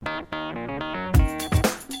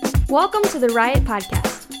Welcome to the Riot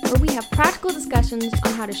Podcast, where we have practical discussions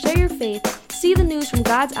on how to share your faith, see the news from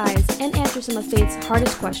God's eyes, and answer some of faith's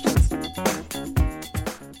hardest questions.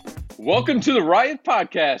 Welcome to the Riot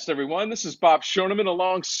Podcast, everyone. This is Bob Schoeneman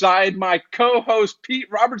alongside my co-host, Pete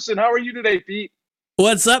Robertson. How are you today, Pete?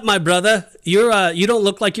 What's up, my brother? You don't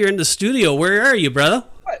look like you're in the studio. Where are you, brother?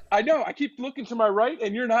 I know. I keep looking to my right,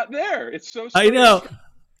 and you're not there. It's so strange. I know.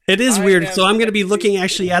 It is weird. So I'm going to be looking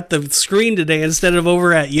actually at the screen today instead of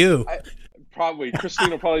over at you. Probably. Christine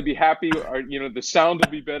will probably be happy. The sound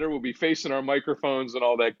will be better. We'll be facing our microphones and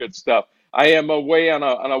all that good stuff. I am away on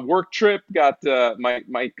a work trip. Got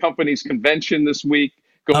my company's convention this week.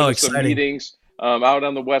 Going to some meetings out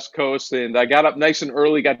on the West Coast, and I got up nice and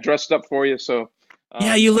early. Got dressed up for you. So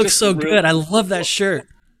yeah, you look so good. I love that shirt.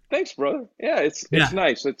 Thanks, brother. Yeah, it's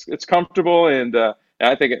nice. It's comfortable, and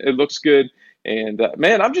I think it looks good. And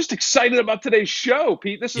man, I'm just excited about today's show,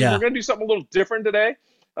 Pete. We're going to do something a little different today.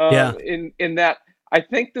 In that, I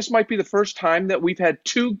think this might be the first time that we've had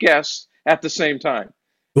two guests at the same time.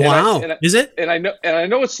 Wow, is it? And I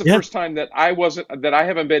know it's the first time that I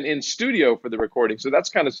haven't been in studio for the recording. So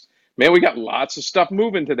that's kind of, man, we got lots of stuff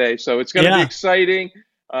moving today. So it's going to be exciting.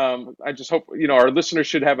 I just hope our listeners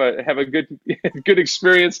should have a good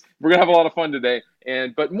experience. We're gonna have a lot of fun today,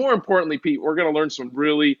 but more importantly, Pete, we're gonna learn some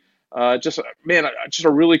really just a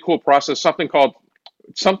really cool process. Something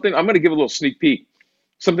I'm gonna give a little sneak peek.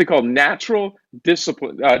 Something called natural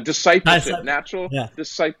discipleship. Natural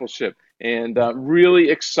discipleship, and really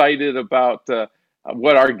excited about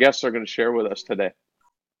what our guests are going to share with us today.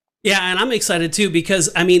 Yeah, and I'm excited too because,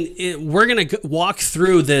 we're going to walk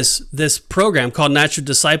through this program called Natural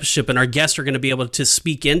Discipleship, and our guests are going to be able to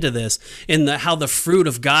speak into this and how the fruit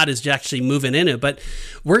of God is actually moving in it. But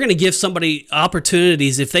we're going to give somebody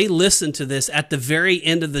opportunities. If they listen to this at the very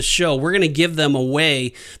end of the show, we're going to give them a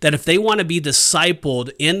way that if they want to be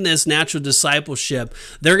discipled in this natural discipleship,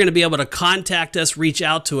 they're going to be able to contact us, reach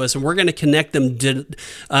out to us, and we're going to connect them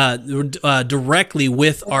directly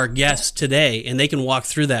with our guests today, and they can walk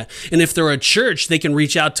through that. And if they're a church, they can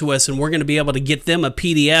reach out to us, and we're going to be able to get them a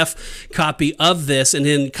PDF copy of this and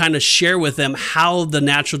then kind of share with them how the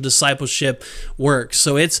natural discipleship works.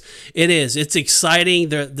 So it's exciting.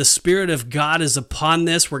 The Spirit of God is upon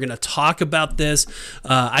this. We're going to talk about this.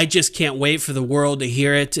 I just can't wait for the world to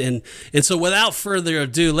hear it. And so without further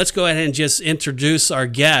ado, let's go ahead and just introduce our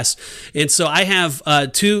guest. And so I have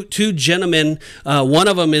two gentlemen. One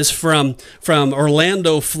of them is from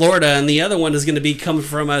Orlando, Florida, and the other one is going to be coming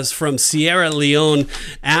from Sierra Leone,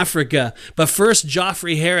 Africa. But first,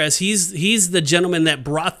 Joffrey Harris, he's the gentleman that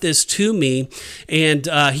brought this to me, and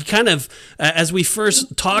he kind of, as we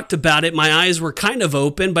first talked about it, my eyes were kind of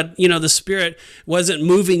open, but the Spirit wasn't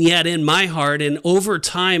moving yet in my heart, and over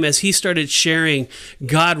time, as he started sharing,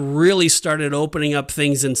 God really started opening up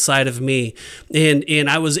things inside of me, and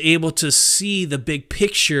I was able to see the big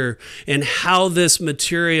picture and how this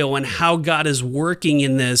material and how God is working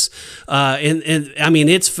in this,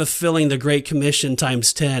 it's fulfilling the Great Commission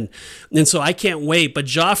times 10. And so I can't wait. But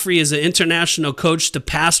Joffrey is an international coach to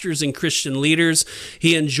pastors and Christian leaders.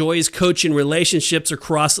 He enjoys coaching relationships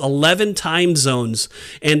across 11 time zones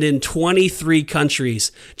and in 23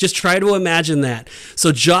 countries. Just try to imagine that.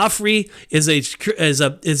 So Joffrey is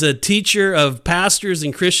a teacher of pastors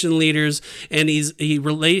and Christian leaders, and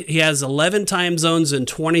he has 11 time zones in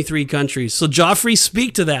 23 countries. So Joffrey,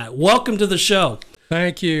 speak to that. Welcome to the show.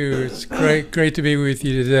 Thank you. It's great to be with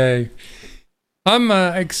you today. I'm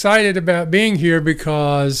excited about being here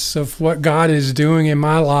because of what God is doing in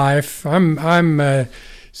my life. I'm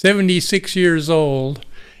 76 years old,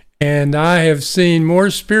 and I have seen more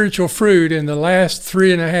spiritual fruit in the last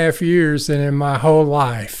 3.5 years than in my whole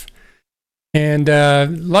life. And a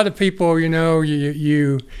lot of people,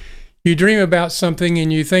 you dream about something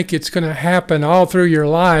and you think it's going to happen all through your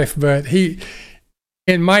life, but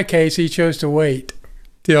in my case, he chose to wait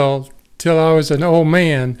till I was an old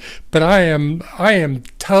man. But I am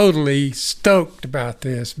totally stoked about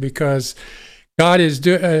this because God is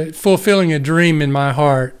fulfilling a dream in my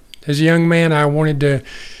heart. As a young man, I wanted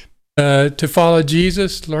to follow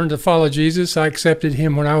Jesus, learn to follow Jesus. I accepted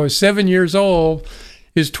him when I was 7 years old.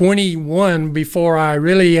 Is 21 before I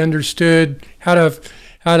really understood how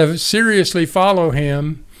to seriously follow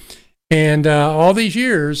him. And all these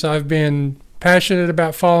years, I've been passionate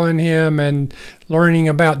about following him and learning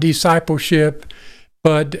about discipleship,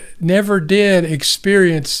 but never did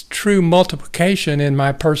experience true multiplication in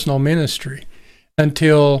my personal ministry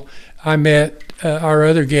until I met our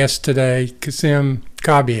other guest today, Kasim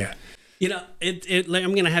Kabia.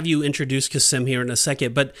 I'm going to have you introduce Kasim here in a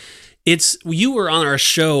second, but You were on our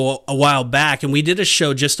show a while back, and we did a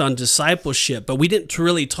show just on discipleship, but we didn't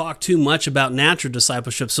really talk too much about natural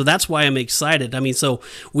discipleship. So that's why I'm excited. I mean, so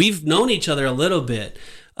we've known each other a little bit,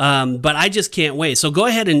 but I just can't wait. So go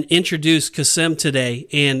ahead and introduce Kasim today,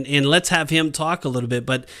 and let's have him talk a little bit.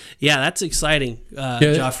 But yeah, that's exciting,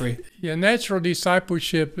 Joffrey. Yeah, natural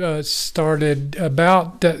discipleship started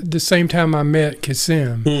about the same time I met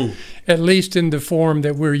Kasim, at least in the form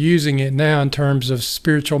that we're using it now in terms of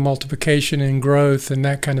spiritual multiplication and growth and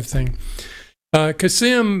that kind of thing.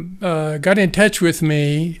 Kasim got in touch with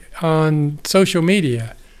me on social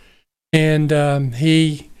media, and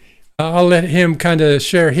I'll let him kind of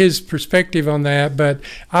share his perspective on that, but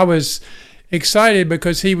I was excited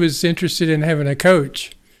because he was interested in having a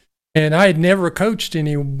coach. And I had never coached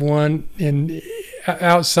anyone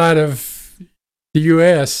outside of the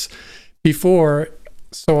U.S. before,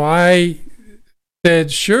 so I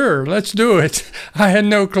said, "Sure, let's do it." I had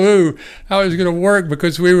no clue how it was going to work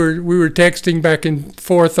because we were texting back and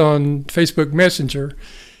forth on Facebook Messenger,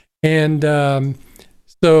 and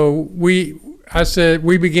so I said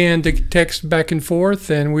we began to text back and forth,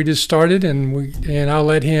 and we just started, and I'll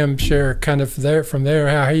let him share kind of from there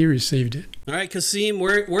how he received it. All right, Kasim,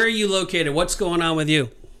 where are you located? What's going on with you?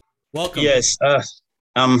 Welcome. Yes,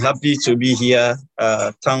 I'm happy to be here.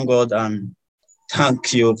 Thank God and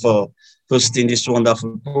thank you for hosting this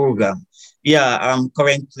wonderful program. Yeah, I'm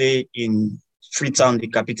currently in Freetown, the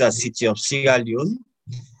capital city of Sierra Leone.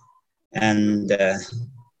 And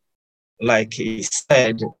like he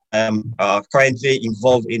said, I'm currently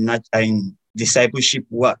involved in discipleship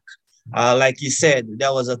work. Like he said,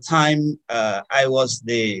 there was a time I was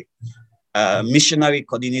the missionary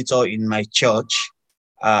coordinator in my church,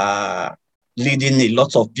 leading a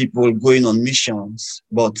lot of people going on missions.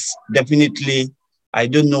 But definitely, I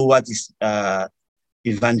don't know what is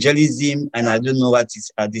evangelism, and I don't know what is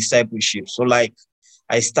discipleship. So like,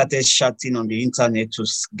 I started chatting on the internet to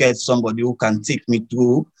get somebody who can take me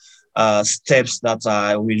through steps that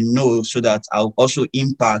I will know so that I'll also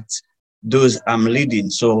impact those I'm leading.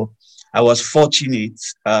 So I was fortunate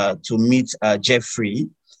to meet Jeffrey.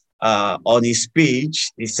 On his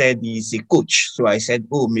page, he said he's a coach. So I said,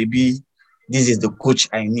 oh, maybe this is the coach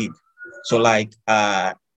I need. So like,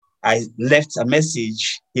 I left a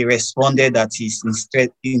message. He responded that he's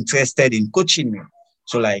interested in coaching me.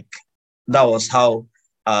 So like, that was how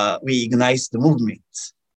we ignited the movement.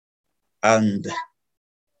 And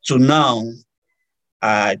so now,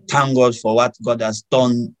 I thank God for what God has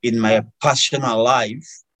done in my personal life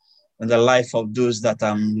and the life of those that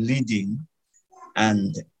I'm leading,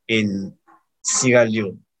 and in Sierra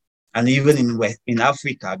Leone, and even in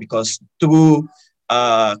Africa, because through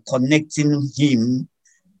connecting him,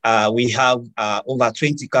 we have over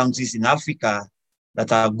 20 countries in Africa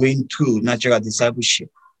that are going through natural discipleship.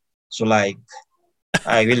 So like,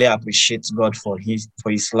 I really appreciate God for his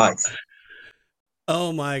life.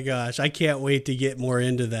 Oh my gosh, I can't wait to get more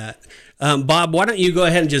into that. Bob, why don't you go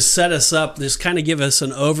ahead and just set us up, just kind of give us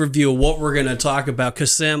an overview of what we're going to talk about.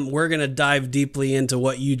 Kasim, we're going to dive deeply into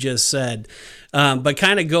what you just said, but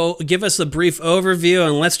kind of give us a brief overview,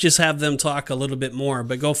 and let's just have them talk a little bit more,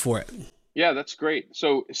 but go for it. Yeah, that's great.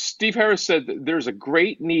 So Steve Harris said that there's a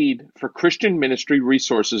great need for Christian ministry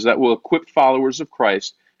resources that will equip followers of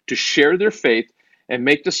Christ to share their faith and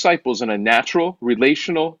make disciples in a natural,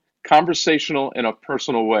 relational, conversational, and a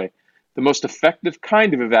personal way. The most effective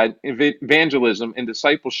kind of evangelism and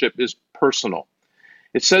discipleship is personal.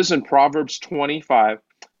 It says in Proverbs 25,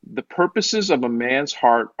 the purposes of a man's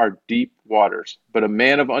heart are deep waters, but a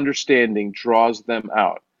man of understanding draws them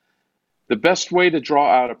out. The best way to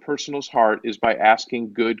draw out a person's heart is by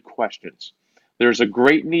asking good questions. There's a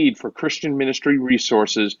great need for Christian ministry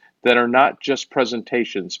resources that are not just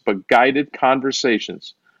presentations, but guided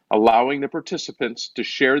conversations, allowing the participants to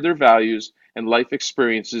share their values and life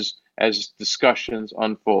experiences as discussions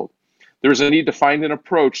unfold. There's a need to find an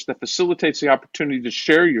approach that facilitates the opportunity to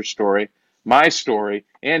share your story, my story,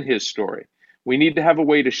 and his story. We need to have a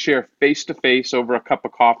way to share face-to-face over a cup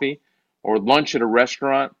of coffee, or lunch at a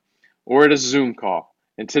restaurant, or at a Zoom call.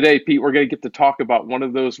 And today, Pete, we're going to get to talk about one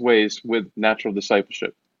of those ways with natural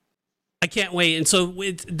discipleship. I can't wait. And so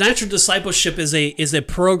natural discipleship is a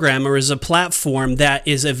program, or is a platform that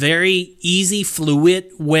is a very easy,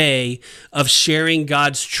 fluid way of sharing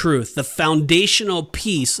God's truth. The foundational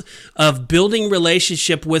piece of building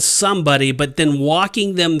relationship with somebody, but then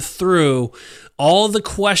walking them through all the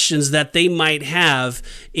questions that they might have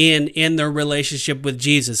in their relationship with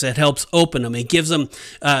Jesus. It helps open them. It gives them,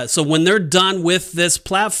 so when they're done with this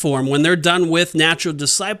platform, when they're done with natural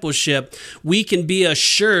discipleship, we can be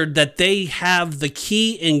assured that they have the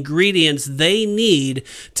key ingredients they need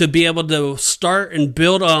to be able to start and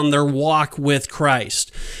build on their walk with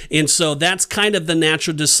Christ. And so that's kind of the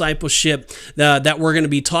natural discipleship that we're going to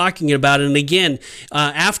be talking about. And again,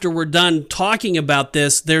 after we're done talking about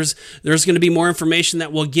this, there's going to be more information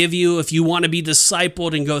that we'll give you. If you want to be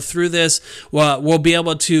discipled and go through this, we'll be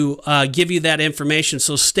able to give you that information.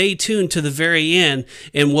 So stay tuned to the very end,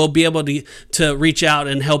 and we'll be able to reach out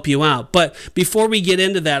and help you out. But before we get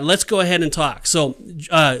into that, let's go ahead and talk. So,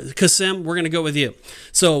 Kasim, we're going to go with you.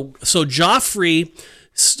 So Joffrey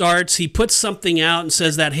starts, he puts something out and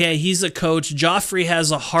says that, hey, he's a coach. Joffrey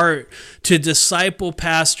has a heart to disciple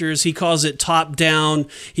pastors. He calls it top down.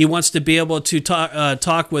 He wants to be able to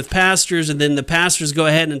talk with pastors, and then the pastors go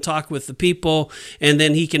ahead and talk with the people, and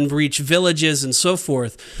then he can reach villages and so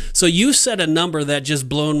forth. So you said a number that just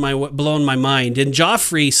blown my mind, and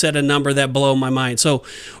Joffrey said a number that blew my mind. So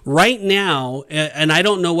right now, and I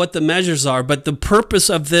don't know what the measures are, but the purpose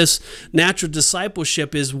of this natural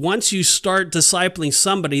discipleship is once you start discipling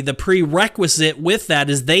somebody, the prerequisite with that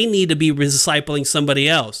is they need to be discipling somebody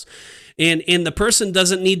else. And the person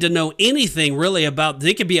doesn't need to know anything really about,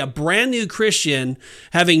 they could be a brand new Christian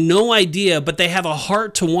having no idea, but they have a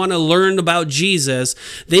heart to want to learn about Jesus.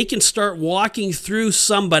 They can start walking through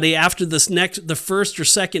somebody after the first or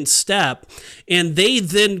second step, and they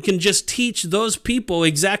then can just teach those people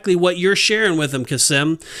exactly what you're sharing with them,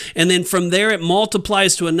 Kasim. And then from there, it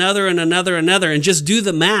multiplies to another and another and another, and just do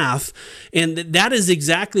the math. And that is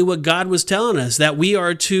exactly what God was telling us, that we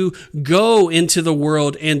are to go into the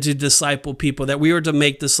world and to disciple people, that we are to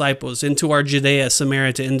make disciples into our Judea,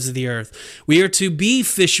 Samaria, to ends of the earth. We are to be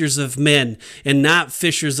fishers of men and not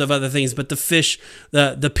fishers of other things, but to fish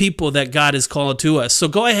the people that God has called to us. So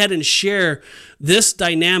go ahead and share this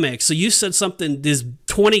dynamic. So you said something, there's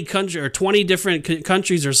 20 countries or 20 different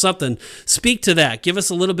countries or something. Speak to that. Give us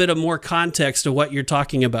a little bit of more context of what you're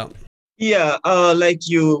talking about. Yeah, like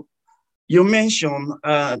you mentioned,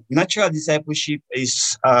 natural discipleship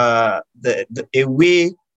is a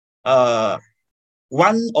way.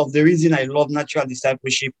 One of the reasons I love natural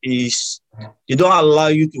discipleship is they don't allow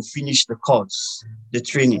you to finish the course, the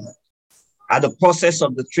training. At the process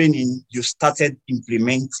of the training, you started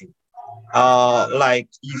implementing. Like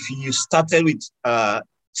if you started with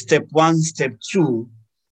step 1, step 2,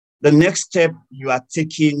 the next step you are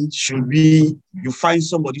taking should be you find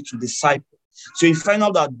somebody to disciple. So you find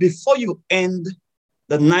out that before you end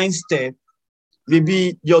the 9th step,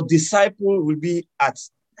 maybe your disciple will be at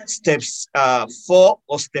steps 4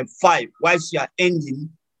 or step 5, whilst you are ending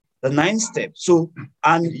the 9th step. So,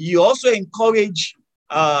 and you also encourage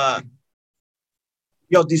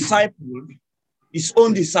your disciple, his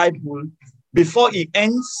own disciple, before he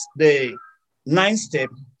ends the 9th step,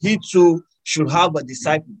 he too should have a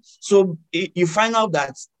disciple. So you find out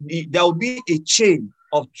that there will be a chain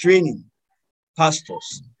of training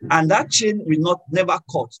pastors, and that chain will never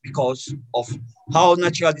cut because of how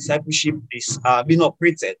natural discipleship is being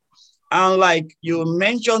operated. And like you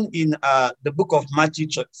mentioned in the book of Matthew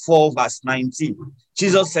 4 verse 19,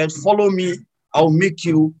 Jesus said, "Follow me, I'll make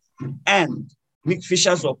you and make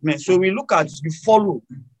fishers of men." So we look at you follow,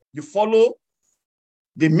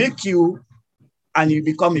 they make you, and you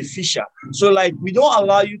become a fisher. So like we don't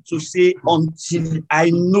allow you to say until I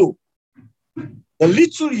know. The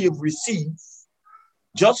little you've received,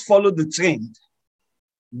 just follow the trend,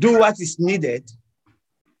 do what is needed,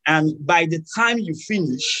 and by the time you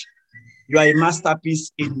finish, you are a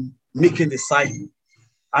masterpiece in making disciples.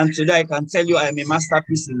 And today I can tell you I am a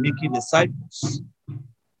masterpiece in making disciples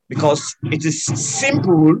because it is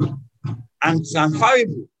simple and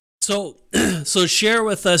transferable. So share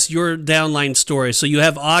with us your downline story. So you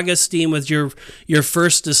have Augustine with your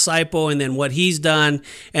first disciple, and then what he's done,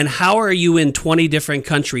 and how are you in 20 different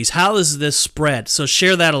countries? How is this spread? So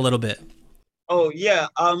share that a little bit. Oh yeah.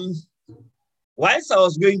 Whilst I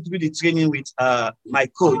was going through the training with my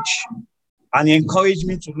coach, and he encouraged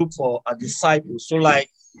me to look for a disciple. So like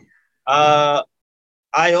I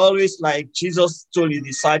always, like Jesus told the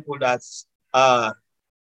disciple that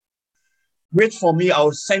wait for me, I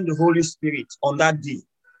will send the Holy Spirit on that day.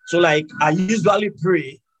 So like I usually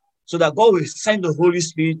pray so that God will send the Holy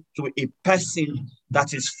Spirit to a person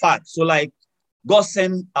that is fat. So like God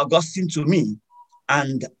sent Augustine to me,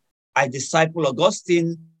 and I disciple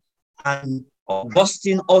Augustine, and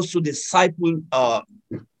Augustine also discipled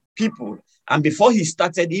people. And before he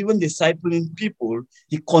started even discipling people,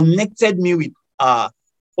 he connected me with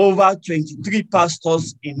over 23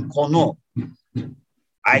 pastors in Kono.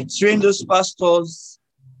 I trained those pastors,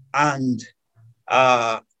 and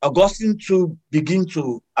Augustine to begin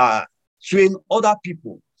to train other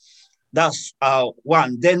people. That's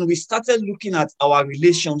one. Then we started looking at our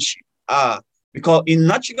relationship, because in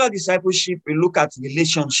natural discipleship, we look at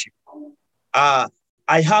relationship. I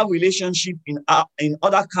have relationship in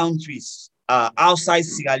other countries outside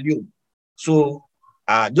Sierra Leone. So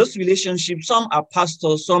those relationships, some are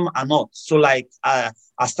pastors, some are not. So like I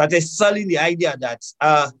started selling the idea that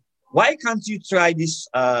why can't you try this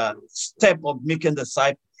step of making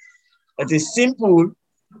disciples? It is simple,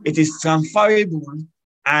 it is transferable,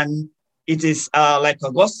 and it is like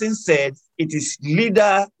Augustine said, it is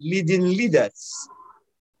leader leading leaders.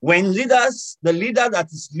 When the leader that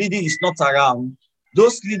is leading is not around,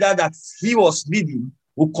 those leaders that he was leading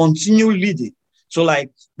will continue leading. So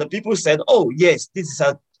like the people said, oh yes, this is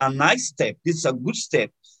a nice step. This is a good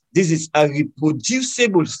step. This is a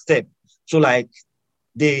reproducible step. So like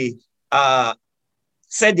they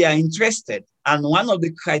said they are interested. And one of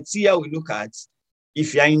the criteria we look at,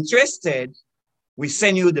 if you are interested, we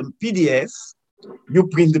send you the PDF. You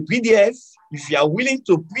print the PDF. If you are willing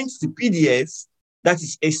to print the PDF, that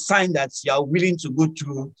is a sign that you are willing to go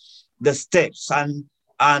through the steps.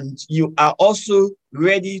 And you are also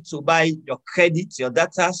ready to buy your credit, your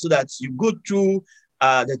data, so that you go through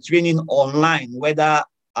the training online, whether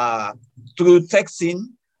through texting,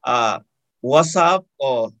 WhatsApp,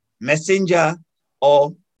 or Messenger,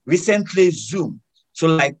 or recently Zoom. So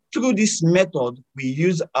like through this method, we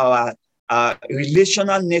use our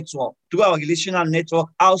relational network. Through our relational network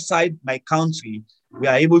outside my country, we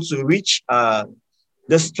are able to reach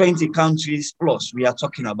those 20 countries plus we are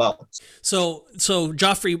talking about. So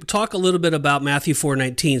Joffrey, talk a little bit about Matthew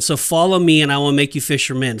 4:19. So follow me and I will make you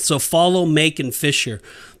fishermen. So follow, make, and fisher.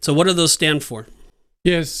 So what do those stand for?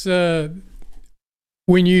 Yes.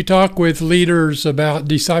 When you talk with leaders about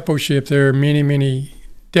discipleship, there are many, many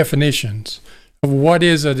definitions of what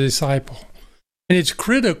is a disciple. And it's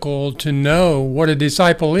critical to know what a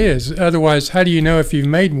disciple is. Otherwise, how do you know if you've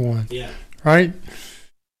made one? Yeah. Right?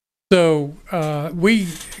 So we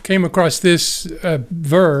came across this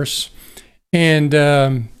verse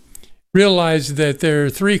and realized that there are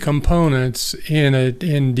three components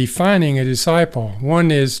in defining a disciple. One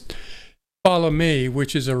is follow me,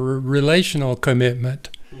 which is a relational commitment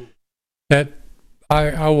that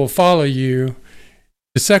I will follow you.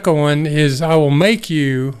 The second one is I will make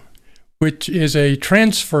you, which is a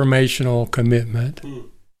transformational commitment.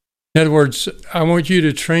 In other words, I want you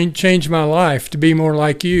to change my life to be more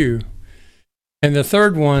like you. And the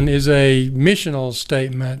third one is a missional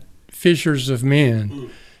statement, fishers of men.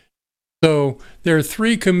 So there are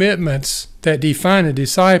three commitments that define a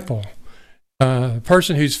disciple. A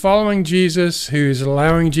person who's following Jesus, who's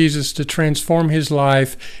allowing Jesus to transform his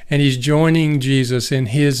life, and he's joining Jesus in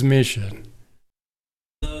his mission.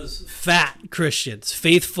 Those fat Christians,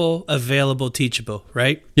 faithful, available, teachable,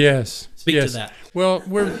 right? Yes. Speak to that. Well,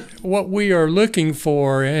 what we are looking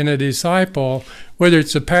for in a disciple, whether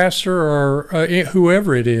it's a pastor or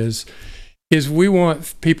whoever it is we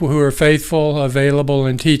want people who are faithful, available,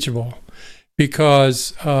 and teachable.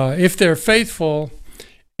 Because if they're faithful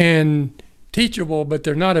and teachable, but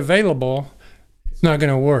they're not available, it's not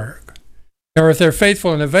going to work. Or if they're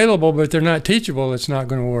faithful and available, but they're not teachable, it's not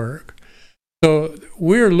going to work. So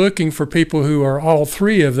we're looking for people who are all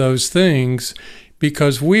three of those things,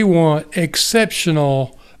 because we want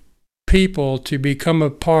exceptional people to become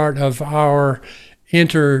a part of our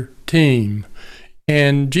team.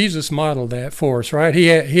 And Jesus modeled that for us, right? He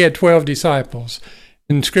had 12 disciples.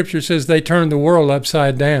 And Scripture says they turned the world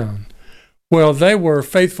upside down. Well, they were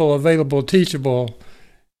faithful, available, teachable,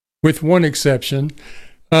 with one exception,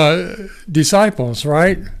 disciples,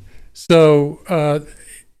 right? So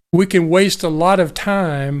we can waste a lot of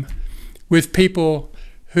time with people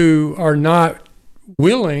who are not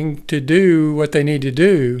willing to do what they need to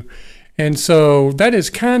do. And so that is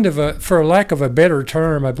kind of for lack of a better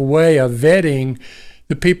term, a way of vetting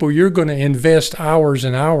the people you're going to invest hours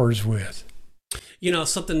and hours with. You know,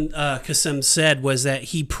 something Kasim said was that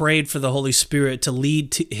he prayed for the Holy Spirit to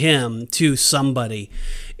lead him to somebody.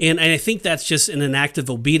 And I think that's just an act of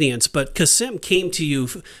obedience. But Kasim came to you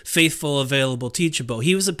faithful, available, teachable.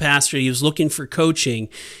 He was a pastor. He was looking for coaching.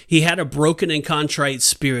 He had a broken and contrite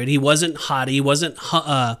spirit. He wasn't haughty. He wasn't,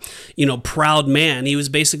 proud man. He was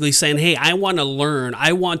basically saying, hey, I want to learn.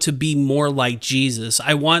 I want to be more like Jesus.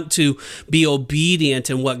 I want to be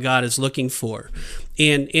obedient in what God is looking for.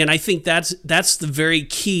 And I think that's the very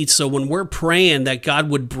key. So when we're praying that God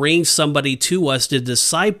would bring somebody to us to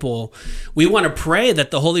disciple, we want to pray that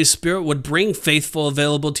the Holy Spirit would bring faithful,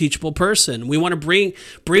 available, teachable person. We want to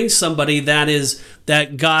bring somebody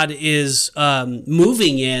that God is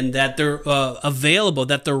moving in, that they're available,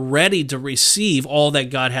 that they're ready to receive all that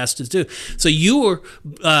God has to do. So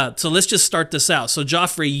so let's just start this out. So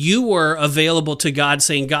Joffrey, you were available to God,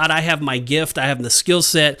 saying, God, I have my gift, I have the skill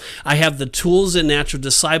set, I have the tools in natural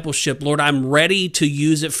discipleship. Lord, I'm ready to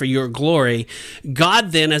use it for your glory.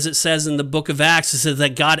 God then, as it says in the book of Acts, it says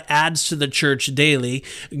that God adds to the church daily.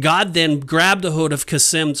 God then grabbed a hold of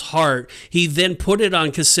Kasim's heart. He then put it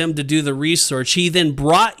on Kasim to do the research. He then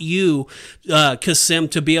brought you, Kasim,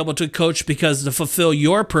 to be able to coach because to fulfill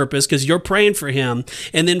your purpose, because you're praying for him.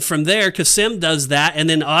 And then from there, Kasim does that, and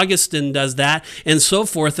then Augustine does that, and so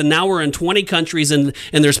forth. And now we're in 20 countries, and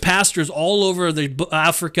there's pastors all over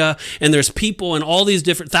Africa, and there's people in all these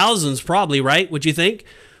different thousands, probably, right? Would you think?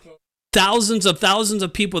 Thousands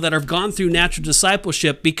of people that have gone through natural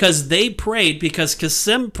discipleship because they prayed, because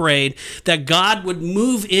Kasim prayed that God would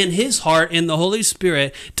move in his heart in the Holy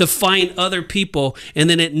Spirit to find other people, and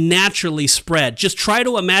then it naturally spread. Just try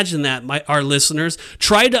to imagine that, our listeners.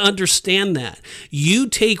 Try to understand that. You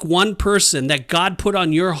take one person that God put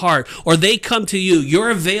on your heart, or they come to you, you're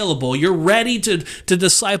available, you're ready to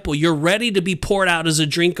disciple, you're ready to be poured out as a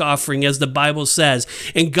drink offering, as the Bible says,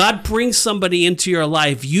 and God brings somebody into your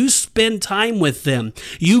life. You spend time with them.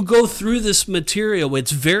 You go through this material. It's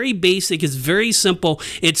very basic. It's very simple.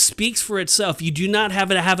 It speaks for itself. You do not have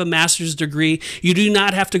to have a master's degree. You do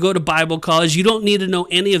not have to go to Bible college. You don't need to know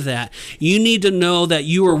any of that. You need to know that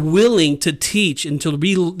you are willing to teach and to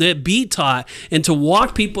be taught and to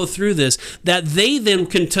walk people through this, that they then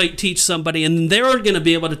can teach somebody, and they're going to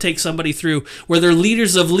be able to take somebody through where they're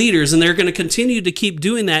leaders of leaders, and they're going to continue to keep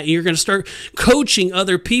doing that, and you're going to start coaching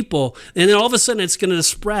other people, and then all of a sudden it's going to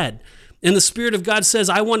spread. And the Spirit of God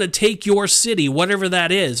says, I want to take your city, whatever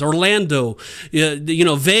that is, Orlando,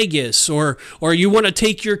 Vegas, or you want to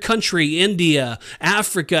take your country, India,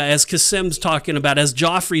 Africa, as Kasim's talking about, as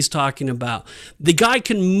Joffrey's talking about. The guy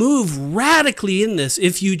can move radically in this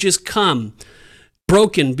if you just come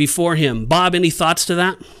broken before him. Bob, any thoughts to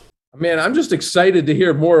that? Man, I'm just excited to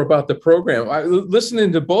hear more about the program.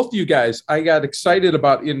 Listening to both you guys, I got excited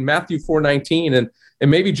about in Matthew 4:19,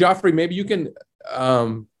 and maybe Joffrey, maybe you can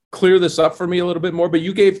clear this up for me a little bit more, but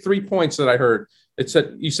you gave 3 points that I heard.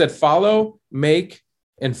 You said follow, make,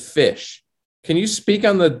 and fish. Can you speak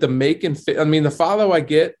on the make and fish? I mean, the follow I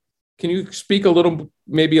get. Can you speak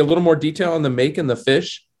maybe a little more detail on the make and the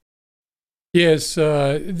fish? Yes,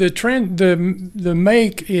 the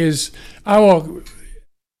make is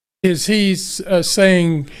he's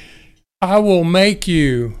saying, I will make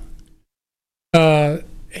you.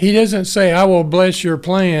 He doesn't say, I will bless your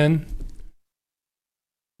plan.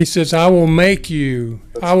 He says, I will make you.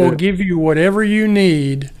 I will give you whatever you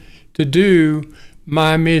need to do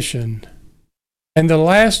my mission. And the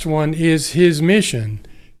last one is his mission.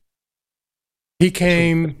 He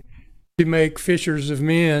came to make fishers of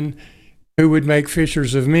men who would make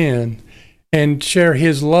fishers of men and share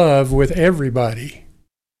his love with everybody.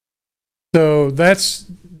 So that's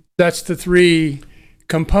the three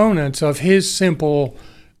components of his simple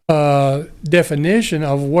definition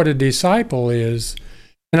of what a disciple is.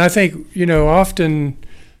 And I think, often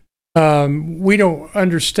we don't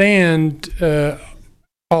understand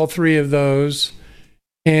all three of those,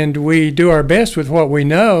 and we do our best with what we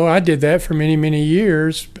know. I did that for many, many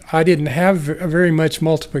years. I didn't have very much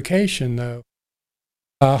multiplication, though.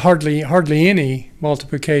 Hardly any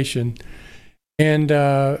multiplication. And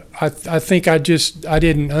I think I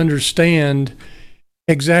didn't understand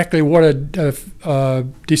exactly what a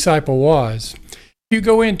disciple was. You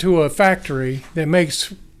go into a factory that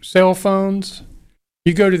makes cell phones,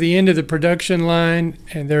 you go to the end of the production line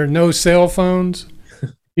and there are no cell phones,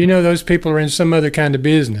 those people are in some other kind of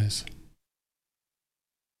business.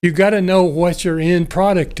 You got to know what your end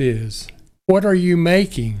product is. What are you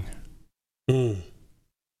making?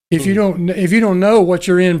 If you don't know what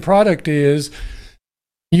your end product is,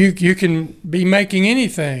 you can be making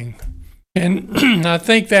anything. And I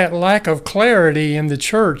think that lack of clarity in the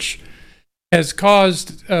church has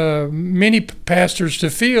caused many pastors to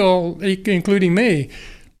feel, including me,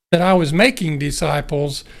 that I was making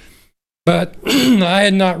disciples, but I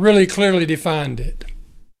had not really clearly defined it.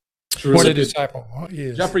 What a disciple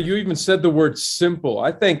is. Joffrey, you even said the word simple.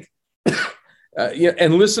 I think,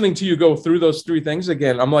 and listening to you go through those three things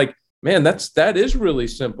again, I'm like, man, that is really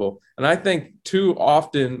simple. And I think too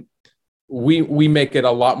often we make it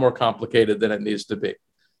a lot more complicated than it needs to be.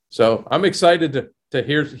 So I'm excited to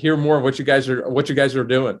hear more of what you guys are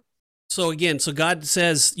doing. So again, so God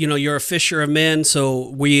says, you know, you're a fisher of men. So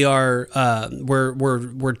we are,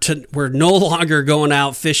 we're no longer going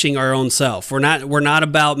out fishing our own self. We're not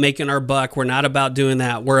about making our buck. We're not about doing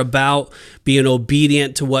that. We're about being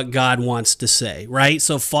obedient to what God wants to say, right?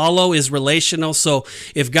 So follow is relational. So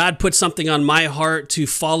if God puts something on my heart to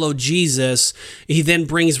follow Jesus, he then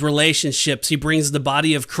brings relationships. He brings the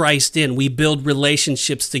body of Christ in. We build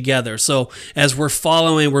relationships together. So as we're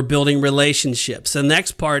following, we're building relationships. The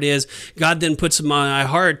next part is God then puts in my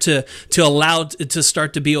heart to allow to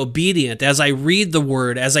start to be obedient. As I read the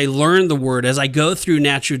word, as I learn the word, as I go through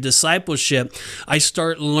natural discipleship, I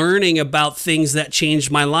start learning about things that change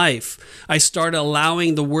my life. I start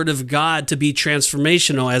allowing the word of God to be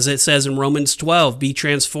transformational, as it says in Romans 12, be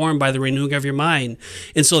transformed by the renewing of your mind.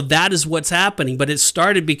 And so that is what's happening. But it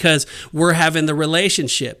started because we're having the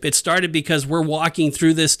relationship. It started because we're walking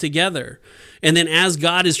through this together. And then as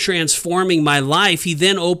God is transforming my life, he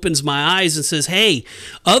then opens my eyes and says, hey,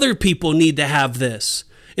 other people need to have this.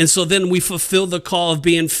 And so then we fulfill the call of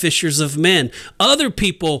being fishers of men. Other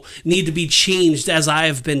people need to be changed as I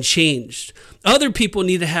have been changed. Other people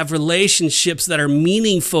need to have relationships that are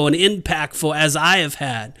meaningful and impactful as I have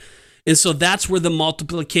had. And so that's where the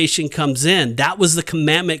multiplication comes in. That was the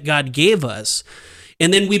commandment God gave us.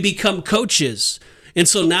 And then we become coaches. And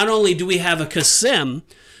so not only do we have a Kasim,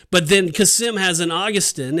 but then Kasim has an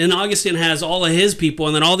Augustine, and Augustine has all of his people,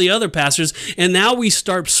 and then all the other pastors. And now we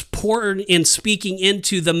start pouring and speaking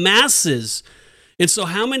into the masses. And so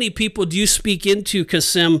how many people do you speak into,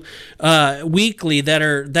 Kasim, weekly that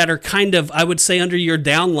are kind of, I would say, under your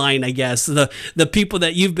downline, I guess, the people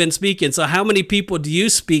that you've been speaking? So how many people do you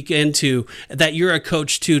speak into that you're a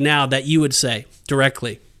coach to now that you would say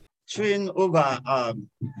directly? Train over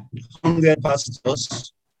 100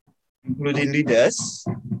 pastors, including leaders.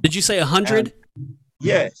 Did you say 100?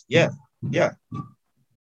 Yes.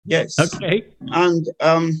 Okay. And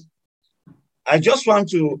I just want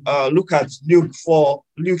to look at Luke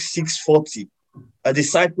 6:40. A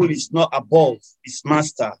disciple is not above his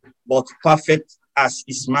master, but perfect as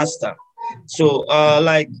his master. So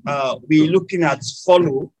we're looking at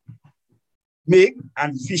follow, make,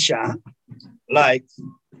 and fisher. Like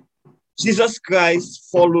Jesus Christ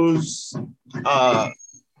follows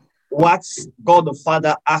what God the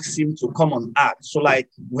Father asked him to come on earth. So like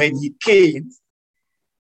when he came,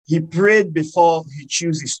 he prayed before he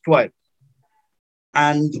chose his 12.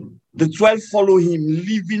 And the 12 follow him,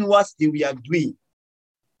 leaving what they were doing.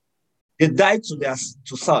 They died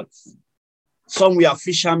to self. Some were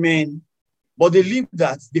fishermen, but they leave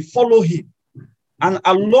that, they follow him. And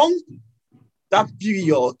along that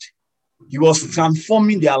period, he was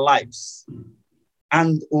transforming their lives.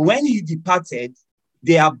 And when he departed,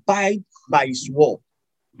 they abide by his word.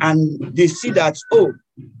 And they see that, oh,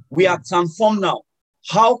 we are transformed now.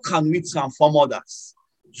 How can we transform others?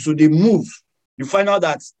 So they move. You find out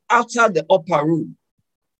that after the upper room,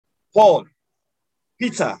 Paul,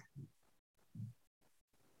 Peter,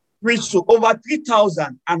 preached to over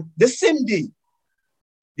 3,000. And the same day,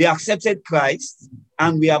 they accepted Christ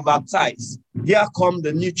and we are baptized. Here come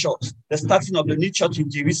the new church, the starting of the new church in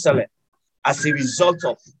Jerusalem as a result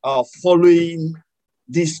of following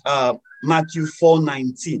this Matthew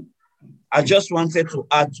 4:19. I just wanted to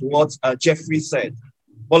add to what Jeffrey said.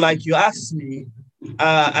 But like you asked me,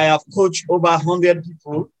 I have coached over 100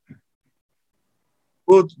 people,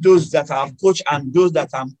 both those that I have coached and those that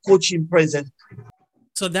I'm coaching presently.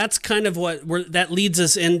 So that's kind of that leads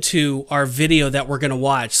us into our video that we're going to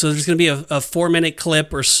watch. So there's going to be a 4-minute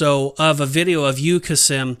clip or so of a video of you,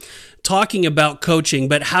 Kasim, talking about coaching,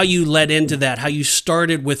 but how you led into that, how you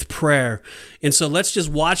started with prayer. And so let's just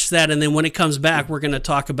watch that. And then when it comes back, we're going to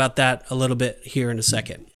talk about that a little bit here in a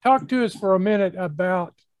second. Talk to us for a minute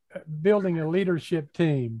about building a leadership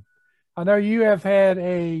team. I know you have had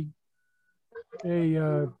a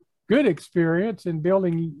good experience in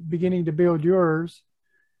beginning to build yours.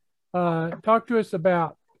 Talk to us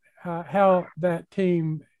about how that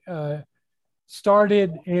team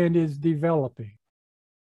started and is developing.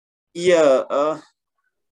 Yeah,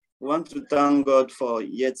 want to thank God for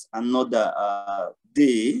yet another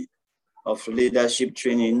day of leadership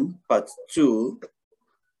training, part 2.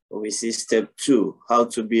 We see step 2, how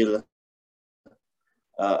to build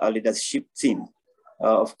a leadership team.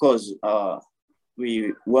 Of course,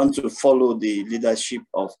 we want to follow the leadership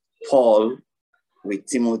of Paul with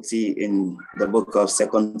Timothy in the book of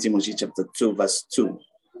 2 Timothy chapter 2, verse 2.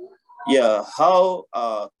 Yeah, how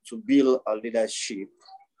to build a leadership.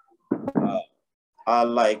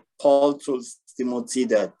 Like Paul told Timothy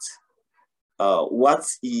that what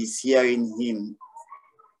he is hearing him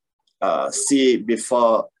say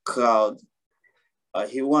before crowd.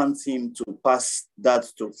 He wants him to pass that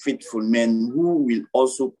to faithful men who will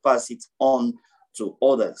also pass it on to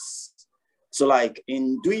others. So like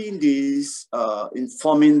in doing this, in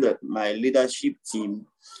forming my leadership team,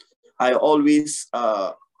 I always,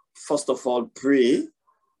 first of all, pray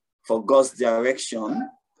for God's direction,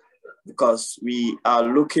 because we are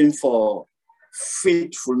looking for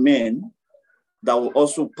faithful men that will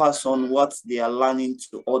also pass on what they are learning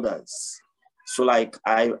to others. So like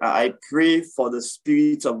I pray for the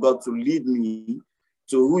Spirit of God to lead me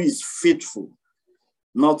to who is faithful,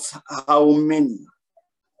 not how many,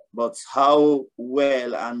 but how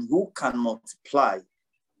well and who can multiply.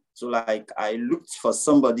 So like I looked for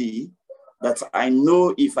somebody that I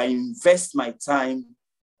know if I invest my time,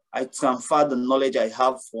 I transfer the knowledge I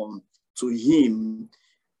have to him,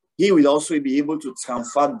 he will also be able to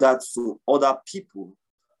transfer that to other people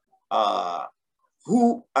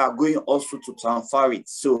who are going also to transfer it.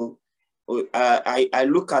 So I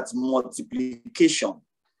look at multiplication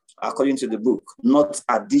according to the book, not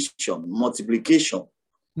addition, multiplication.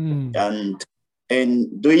 And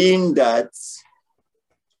doing that,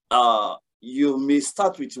 you may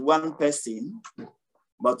start with one person,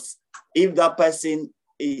 but if that person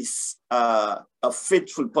is a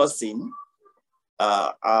faithful person,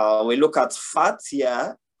 we look at fat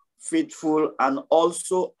here, faithful, and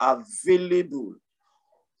also available,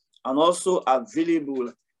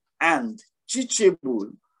 and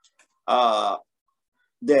teachable.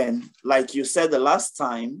 Then, like you said the last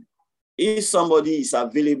time, if somebody is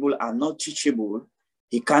available and not teachable,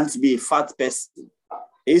 he can't be a fat person.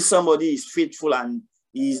 If somebody is faithful and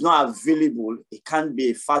he is not available, he can't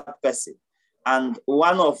be a fat person. And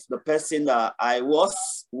one of the person that I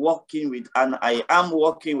was working with and I am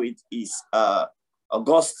working with is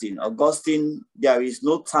Augustine. Augustine, there is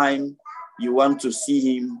no time you want to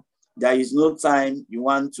see him. There is no time you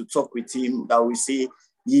want to talk with him that we say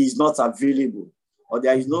he is not available. Or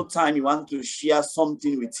there is no time you want to share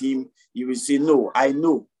something with him. You will say, no, I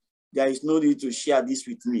know. There is no need to share this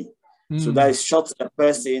with me. So that is short a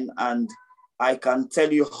person. And I can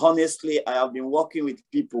tell you honestly, I have been working with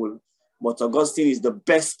people, but Augustine is the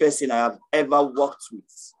best person I have ever worked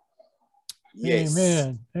with. Yes.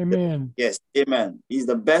 Amen. Amen. Yes. Amen. He's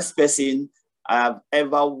the best person I have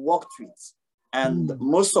ever worked with. And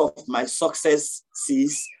most of my successes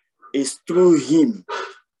is through him.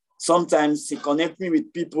 Sometimes he connects me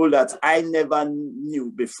with people that I never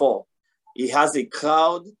knew before. He has a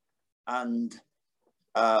crowd, and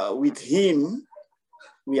with him,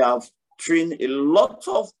 we have trained a lot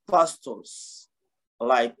of pastors.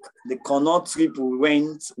 Like the Connaught trip we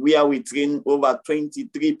went, where we trained over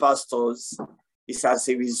 23 pastors, is as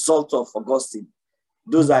a result of Augustine.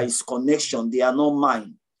 Those are his connections, they are not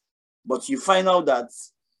mine. But you find out that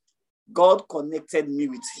God connected me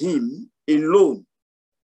with him alone.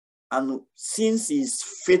 And since he's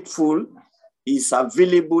faithful, he's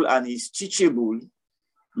available, and he's teachable,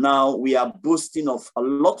 now we are boasting of a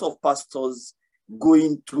lot of pastors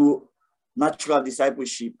going through natural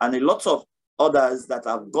discipleship and a lot of others that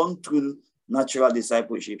have gone through natural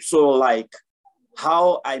discipleship. So like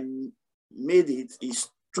how I made it is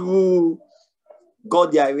through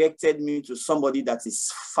God directed me to somebody that is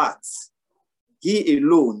fat. He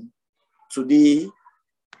alone, today,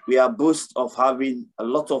 we are boast of having a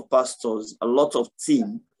lot of pastors, a lot of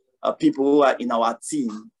team, people who are in our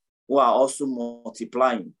team who are also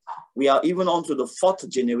multiplying. We are even on to the 4th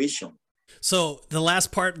generation. So the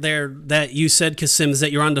last part there that you said, Kasim, is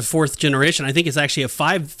that you're on the 4th generation. I think it's actually a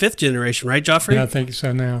 5th generation, right, Joffrey? Yeah, I think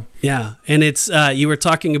so now. Yeah, and it's you were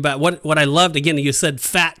talking about what I loved. Again, you said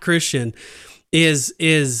fat Christian is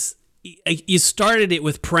you started it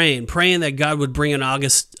with praying that God would bring an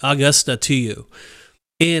Augusta to you.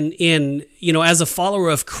 In as a follower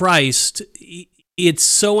of Christ, it's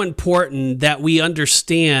so important that we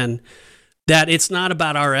understand that it's not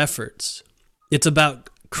about our efforts. It's about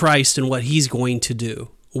Christ and what he's going to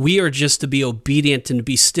do. We are just to be obedient and to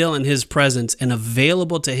be still in his presence and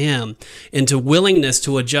available to him, and to willingness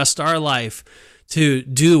to adjust our life to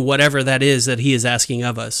do whatever that is that he is asking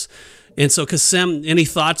of us. And so, Kasim, any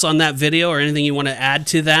thoughts on that video or anything you want to add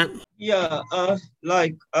to that? Yeah,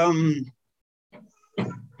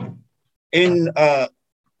 in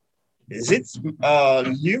is it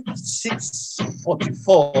Luke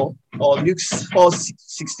 6:44 or Luke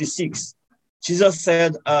 4:66? Jesus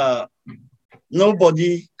said,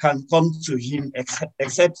 nobody can come to him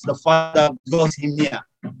except the Father brought him near,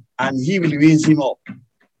 and he will raise him up.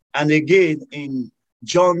 And again in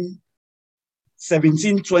John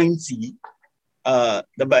 17:20,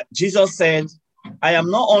 Jesus said, I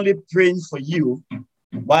am not only praying for you,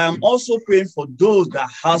 but I'm also praying for those that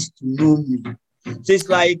has to know me. So it's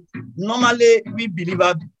like normally we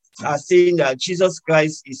believers are saying that Jesus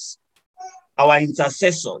Christ is our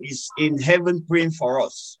intercessor, is in heaven praying for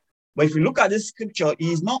us. But if you look at this scripture,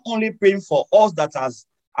 he is not only praying for us that has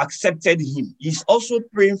accepted him, he's also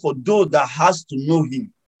praying for those that has to know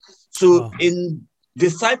him. So in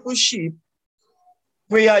discipleship,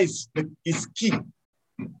 prayer is key.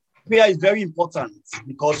 Prayer is very important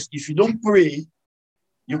because if you don't pray,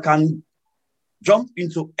 you can jump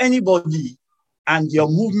into anybody and your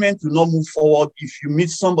movement will not move forward if you meet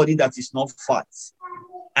somebody that is not fat.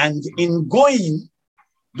 And in going,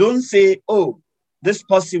 don't say, oh, this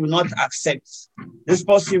person will not accept. This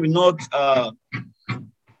person will not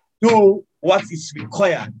do what is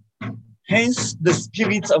required. Hence, the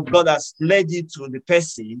Spirit of God has led you to the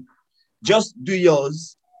person. Just do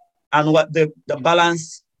yours, and what the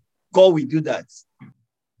balance, God will do that.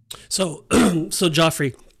 So, so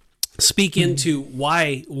Joffrey, speak into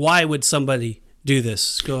why would somebody do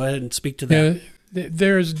this? Go ahead and speak to that.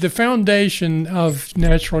 There's the foundation of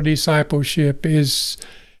natural discipleship is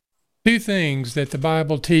two things that the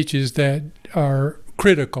Bible teaches that are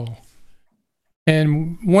critical.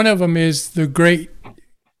 And one of them is the great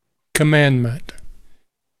commandment.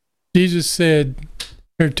 Jesus said,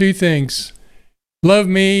 there are two things, love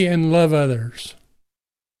me and love others.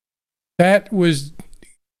 That was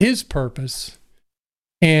his purpose.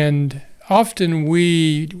 And often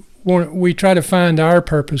we try to find our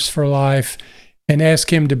purpose for life and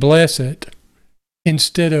ask him to bless it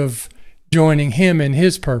instead of joining him in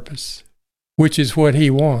his purpose, which is what he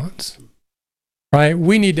wants. Right?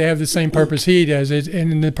 We need to have the same purpose he does,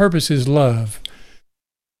 and the purpose is love.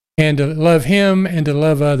 And to love him and to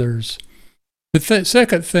love others. The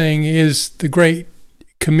second thing is the Great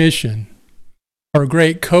Commission, or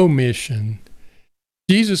Great Commission.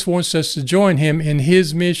 Jesus wants us to join him in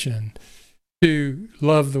his mission to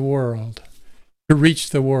love the world, to reach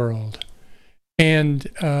the world. And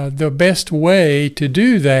the best way to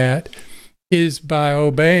do that is by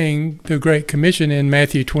obeying the Great Commission in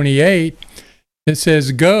Matthew 28. It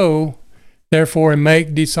says, go, therefore, and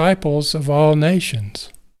make disciples of all nations.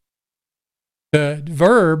 The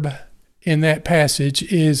verb in that passage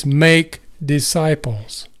is make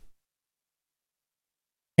disciples.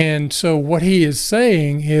 And so what he is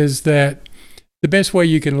saying is that the best way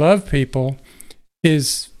you can love people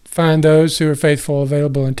is find those who are faithful,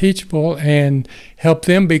 available, and teachable, and help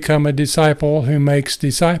them become a disciple who makes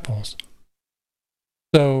disciples.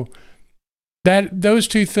 So those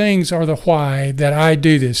two things are the why that I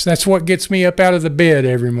do this. That's what gets me up out of the bed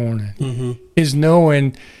every morning, is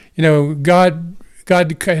knowing, God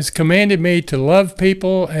has commanded me to love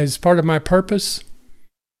people as part of my purpose.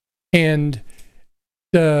 And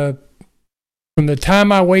from the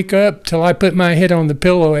time I wake up till I put my head on the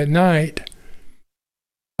pillow at night,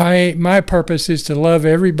 my purpose is to love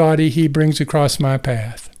everybody he brings across my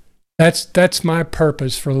path. That's my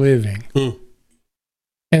purpose for living.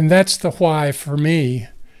 And that's the why for me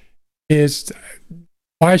is,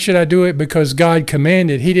 why should I do it? Because God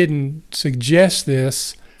commanded. He didn't suggest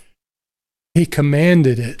this. He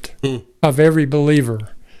commanded it of every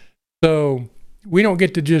believer. So we don't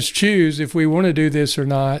get to just choose if we want to do this or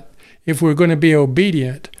not. If we're going to be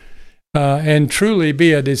obedient and truly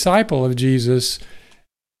be a disciple of Jesus,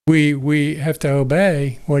 we have to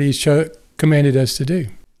obey what he's commanded us to do.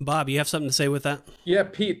 Bob, you have something to say with that? Yeah,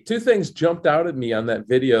 Pete, two things jumped out at me on that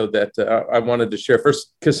video that I wanted to share.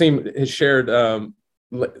 First, Kasim has shared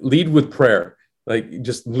lead with prayer, like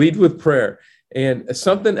just lead with prayer. And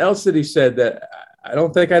something else that he said that I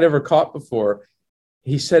don't think I'd ever caught before,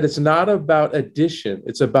 he said it's not about addition,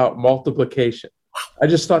 it's about multiplication. I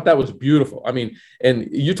just thought that was beautiful. I mean, and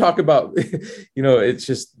you talk about, it's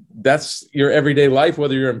just, that's your everyday life,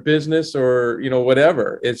 whether you're in business or,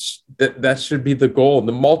 whatever. It's that should be the goal,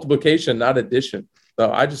 the multiplication, not addition.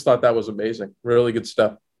 So I just thought that was amazing. Really good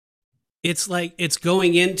stuff. It's like, it's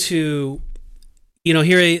going into,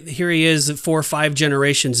 here he is 4 or 5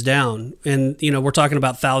 generations down, and, we're talking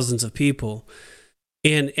about thousands of people.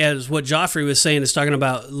 And as what Joffrey was saying, is talking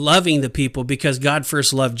about loving the people because God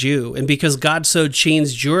first loved you. And because God so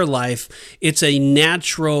changed your life, it's a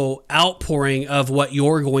natural outpouring of what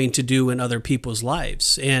you're going to do in other people's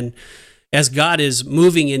lives. And as God is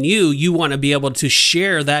moving in you, you want to be able to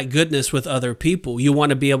share that goodness with other people. You want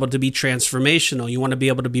to be able to be transformational. You want to be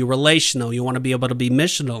able to be relational. You want to be able to be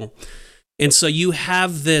missional. And so you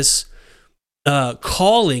have this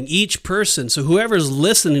calling, each person. So whoever's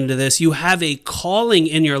listening to this, you have a calling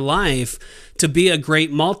in your life to be a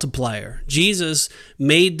great multiplier. Jesus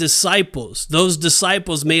made disciples. Those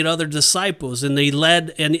disciples made other disciples, and they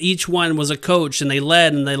led, and each one was a coach, and they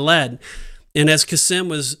led and they led. And as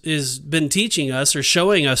Kasim is been teaching us or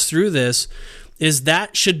showing us through this, is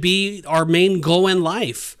that should be our main goal in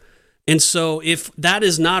life. And so if that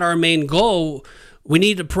is not our main goal, we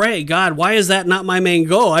need to pray, God, why is that not my main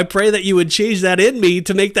goal? I pray that you would change that in me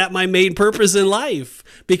to make that my main purpose in life,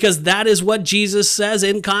 because that is what Jesus says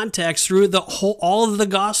in context through all of the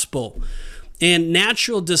gospel. And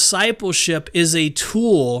natural discipleship is a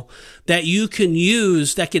tool that you can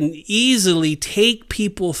use that can easily take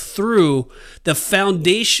people through the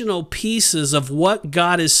foundational pieces of what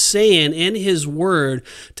God is saying in his word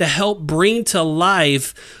to help bring to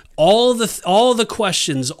life all the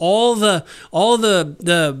questions, all the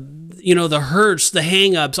the hurts, the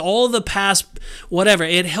hang-ups, all the past, whatever.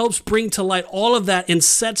 It helps bring to light all of that and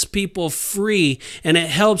sets people free, and it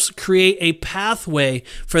helps create a pathway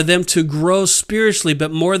for them to grow spiritually,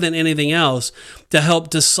 but more than anything else, to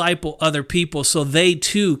help disciple other people so they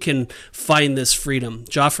too can find this freedom.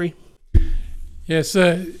 Joffrey? Yes,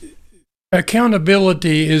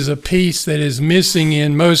 accountability is a piece that is missing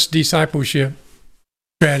in most discipleship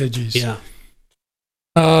strategies. Yeah.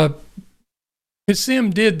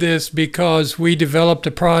 Kasim did this because we developed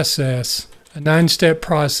a process, a 9-step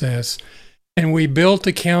process, and we built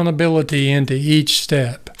accountability into each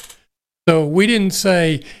step. So we didn't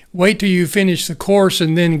say, wait till you finish the course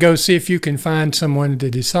and then go see if you can find someone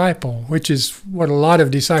to disciple, which is what a lot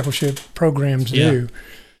of discipleship programs do.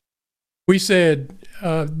 We said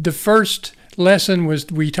the first lesson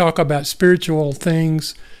was we talk about spiritual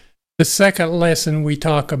things. The second lesson we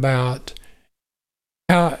talk about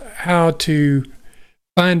how to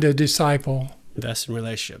find a disciple. Invest in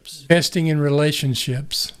relationships. Investing in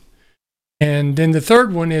relationships. And then the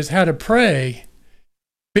third one is how to pray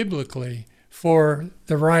biblically for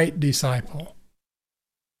the right disciple.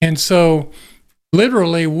 And so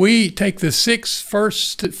literally we take the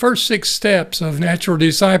first 6 steps of natural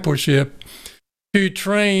discipleship to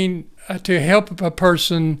train, to help a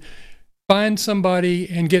person find somebody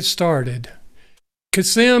and get started.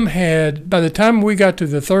 Kasim had, by the time we got to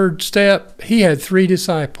the 3rd step, he had 3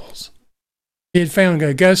 disciples. He had found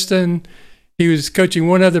Augustine, he was coaching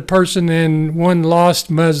one other person, and one lost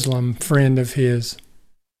Muslim friend of his.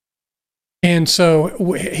 And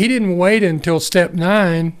so he didn't wait until step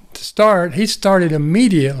 9 to start. He started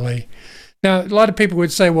immediately. Now, a lot of people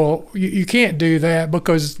would say, well, you can't do that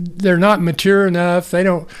because they're not mature enough. They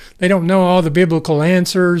don't know all the biblical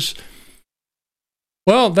answers.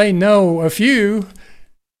 Well, they know a few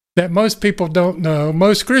that most people don't know.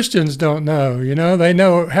 Most Christians don't know. They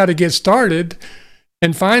know how to get started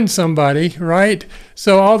and find somebody, right?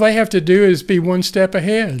 So all they have to do is be one step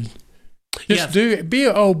ahead. Just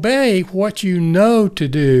obey what you know to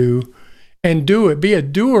do and do it. Be a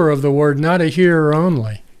doer of the word, not a hearer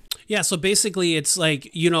only. Yeah, so basically it's like,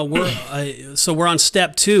 we're on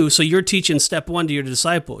step 2, so you're teaching step 1 to your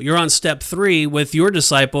disciple. You're on step 3 with your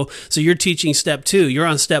disciple, so you're teaching step 2. You're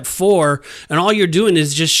on step 4, and all you're doing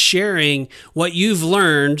is just sharing what you've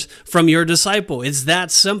learned from your disciple. It's that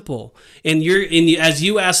simple. And as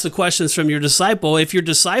you ask the questions from your disciple, if your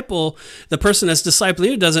disciple, the person that's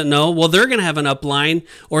discipling you doesn't know, well, they're going to have an upline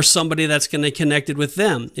or somebody that's going to connect it with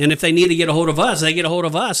them. And if they need to get a hold of us, they get a hold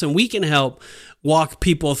of us, and we can help walk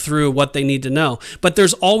people through what they need to know. But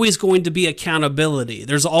there's always going to be accountability.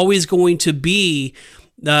 There's always going to be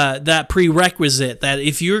that prerequisite that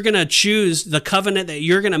if you're going to choose the covenant that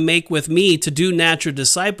you're going to make with me to do natural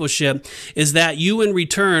discipleship, is that you in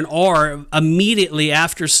return or immediately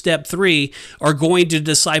after step 3 are going to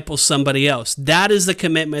disciple somebody else. That is the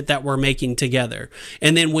commitment that we're making together.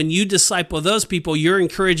 And then when you disciple those people, you're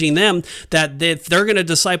encouraging them that if they're going to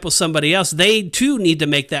disciple somebody else, they too need to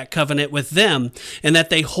make that covenant with them, and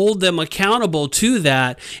that they hold them accountable to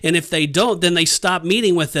that. And if they don't, then they stop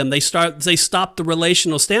meeting with them. They stop the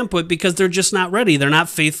relational standpoint because they're just not ready. They're not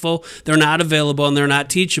faithful, they're not available, and they're not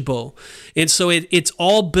teachable. And so it's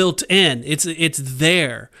all built in. It's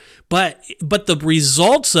there. But the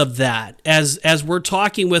results of that, as we're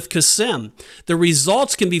talking with Kasim, the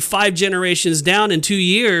results can be 5 generations down in 2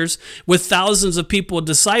 years with thousands of people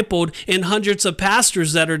discipled and hundreds of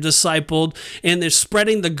pastors that are discipled, and they're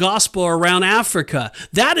spreading the gospel around Africa.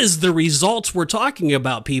 That is the results we're talking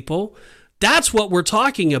about, people. That's what we're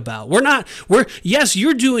talking about. Yes,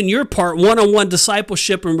 you're doing your part, one-on-one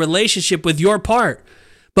discipleship and relationship with your part.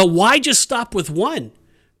 But why just stop with 1?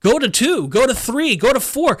 Go to 2, go to 3, go to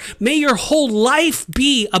 4. May your whole life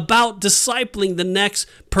be about discipling the next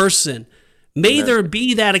person. May Amen. there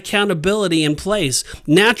be that accountability in place.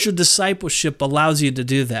 Natural discipleship allows you to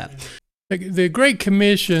do that. The Great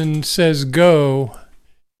Commission says, go,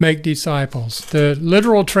 make disciples. The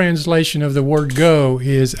literal translation of the word go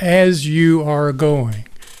is as you are going,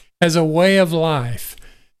 as a way of life.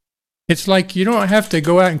 It's like you don't have to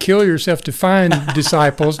go out and kill yourself to find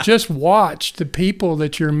disciples. Just watch the people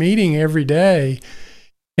that you're meeting every day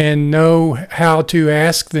and know how to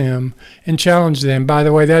ask them and challenge them. By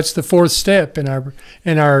the way, that's the fourth step in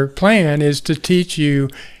our plan, is to teach you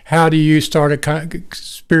how do you start a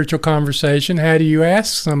spiritual conversation. How do you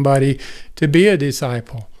ask somebody to be a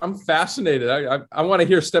disciple? I'm fascinated. I want to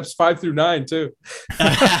hear steps 5 through 9 too.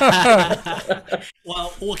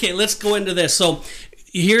 Well, okay, let's go into this. So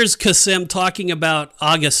here's Kasim talking about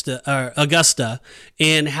Augusta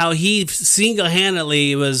and how he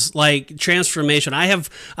single-handedly was like transformation. I have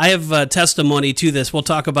a testimony to this. We'll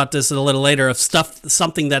talk about this a little later of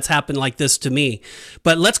something that's happened like this to me.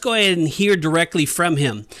 But let's go ahead and hear directly from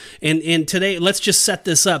him. And today, let's just set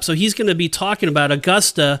this up. So he's going to be talking about,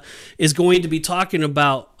 Augusta is going to be talking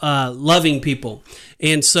about loving people.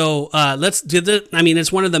 And so let's do that. I mean,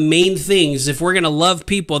 it's one of the main things. If we're going to love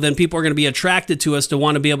people, then people are going to be attracted to us, to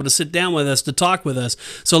want to be able to sit down with us, to talk with us.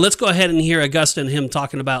 So let's go ahead and hear Augusta and him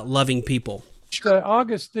talking about loving people.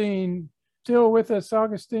 Augustine, still with us,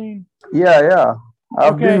 Augustine? Yeah.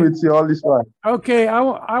 I've been with you all this while. Okay, I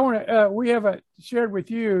want to, we have shared with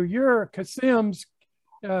you, you're Kasim's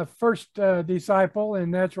first disciple in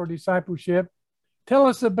natural discipleship. Tell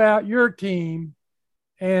us about your team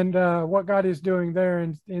and what God is doing there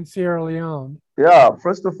in Sierra Leone. Yeah,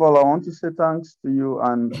 first of all, I want to say thanks to you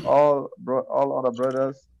and all other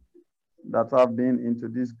brothers that have been into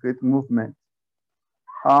this great movement.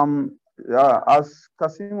 As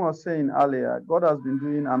Kasim was saying earlier, God has been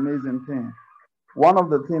doing amazing things. One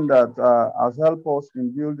of the things that has helped us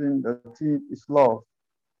in building the team is love.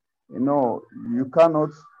 You know, you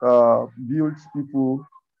cannot build people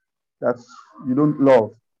that you don't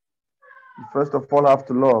love. You first of all have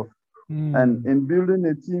to love. And in building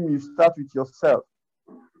a team, you start with yourself.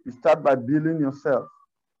 You start by building yourself.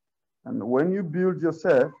 And when you build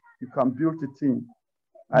yourself, you can build a team.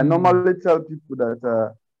 I normally tell people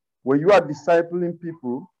that when you are discipling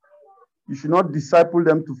people, you should not disciple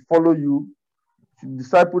them to follow you. You should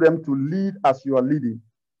disciple them to lead as you are leading.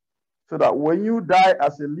 So that when you die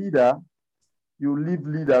as a leader, you leave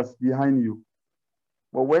leaders behind you.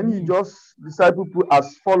 But when you just disciple people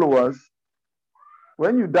as followers,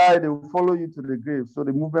 when you die, they will follow you to the grave. So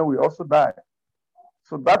the movement will also die.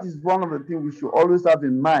 So that is one of the things we should always have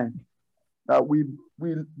in mind, that we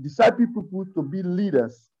disciple people to be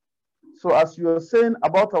leaders. So as you were saying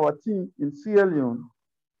about our team in Sierra Leone,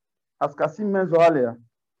 as Kasim mentioned earlier,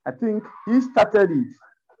 I think he started it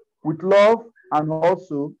with love and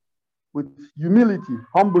also with humility,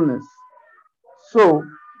 humbleness. So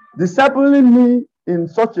discipling me in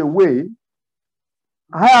such a way,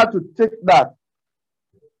 I had to take that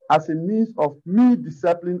as a means of me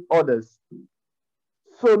discipling others.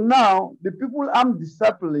 So now the people I'm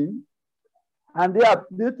discipling, and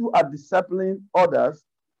they too are discipling others,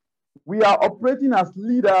 we are operating as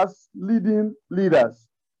leaders, leading leaders.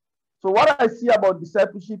 So what I see about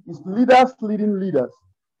discipleship is leaders leading leaders.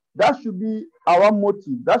 That should be our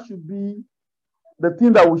motive. That should be the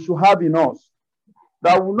thing that we should have in us.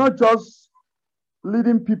 That we're not just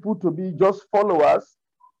leading people to be just followers.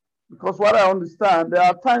 Because what I understand, there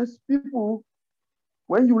are times people,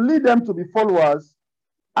 when you lead them to be followers,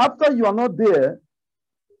 after you are not there,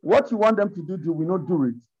 what you want them to do, they will not do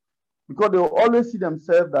it. Because they will always see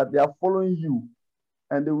themselves that they are following you,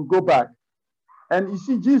 and they will go back. And you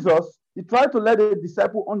see, Jesus, he tried to let a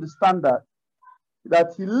disciple understand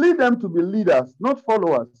that he lead them to be leaders, not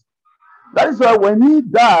followers. That is why when he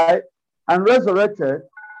died and resurrected,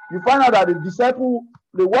 you find out that the disciple,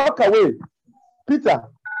 they walk away. Peter,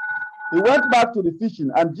 he went back to the fishing,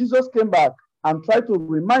 and Jesus came back and tried to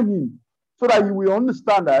remind him so that he will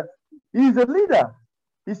understand that he is a leader.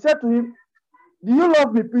 He said to him, "Do you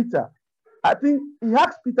love me, Peter?" I think he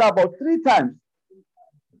asked Peter about 3 times,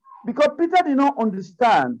 because Peter did not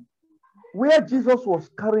understand where Jesus was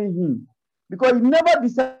carrying him, because he never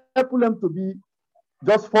discipled them to be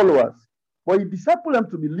just followers, but he discipled them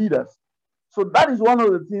to be leaders. So that is one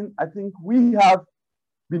of the things I think we have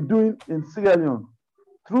been doing in Sierra Leone.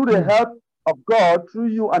 Through the help of God, through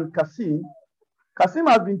you and Kasim, Kasim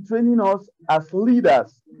has been training us as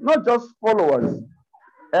leaders, not just followers.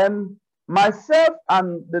 And myself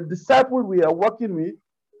and the disciple we are working with,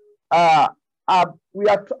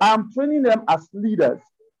 I'm training them as leaders.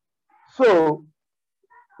 So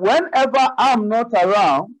whenever I'm not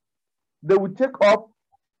around, they will take up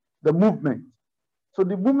the movement. So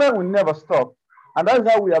the movement will never stop. And that's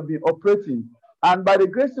how we have been operating. And by the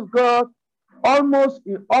grace of God, almost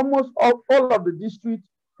in almost all of the districts,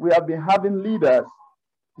 we have been having leaders,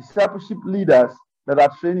 discipleship leaders that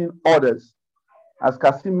are training others, as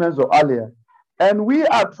Kasim mentioned earlier. And we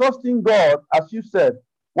are trusting God, as you said.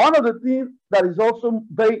 One of the things that is also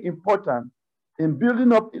very important in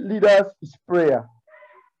building up leaders is prayer,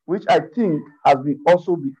 which I think has been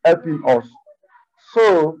also be helping us.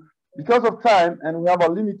 So, because of time, and we have a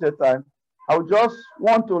limited time, I would just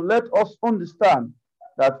want to let us understand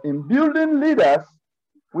that in building leaders,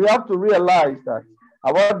 we have to realize that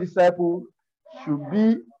our disciples should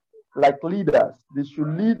be like leaders. They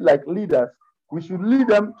should lead like leaders. We should lead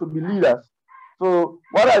them to be leaders. So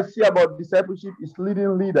what I see about discipleship is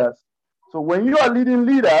leading leaders. So when you are leading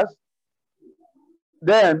leaders,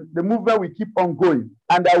 then the movement will keep on going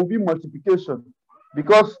and there will be multiplication.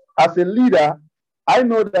 Because as a leader, I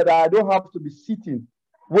know that I don't have to be sitting,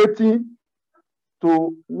 waiting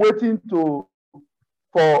for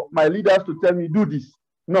my leaders to tell me do this.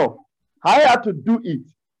 No, I have to do it.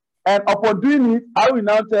 And upon doing it, I will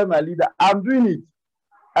now tell my leader, I'm doing it.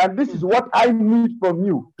 And this is what I need from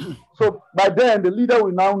you. So by then, the leader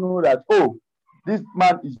will now know that, oh, this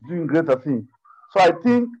man is doing greater things. So I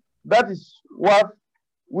think that is what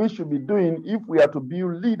we should be doing if we are to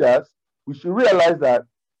build leaders. We should realize that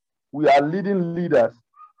we are leading leaders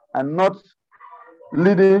and not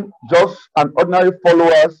leading just an ordinary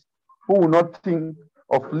followers who will not think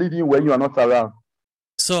of leading when you are not around.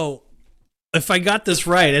 So if I got this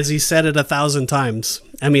right, as he said it 1,000 times,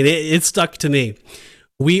 I mean, it stuck to me.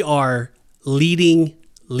 We are leading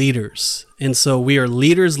leaders. And so we are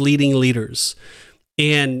leaders leading leaders.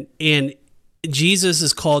 And Jesus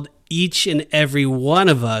has called each and every one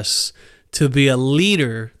of us to be a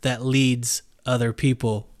leader that leads other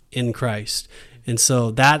people in Christ. And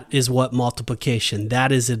so that is what multiplication,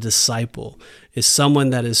 that is a disciple, is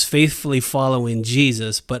someone that is faithfully following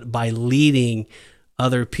Jesus, but by leading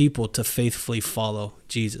other people to faithfully follow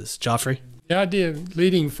Jesus. Joffrey? The idea of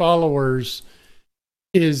leading followers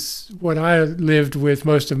is what I lived with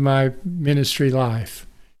most of my ministry life.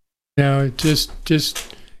 You know,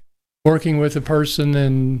 just working with a person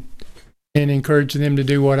and encouraging them to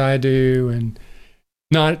do what I do, and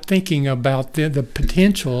not thinking about the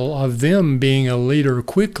potential of them being a leader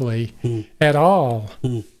quickly at all.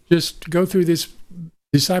 Just go through this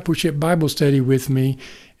discipleship Bible study with me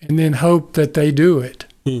and then hope that they do it.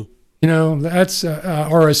 You know, that's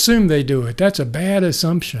or assume they do it. That's a bad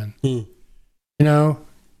assumption. You know,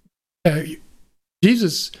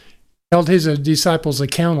 Jesus held his disciples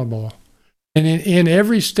accountable. And in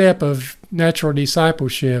every step of natural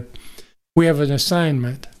discipleship, we have an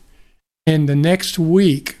assignment. And the next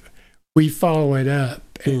week, we follow it up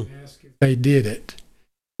and ask if they did it.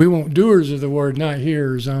 We want doers of the word, not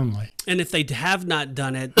hearers only. And if they have not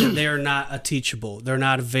done it, then they're not teachable. They're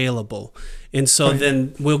not available. And so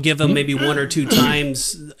then we'll give them maybe 1 or 2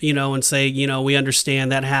 times, you know, and say, you know, we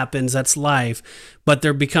understand that happens, that's life. But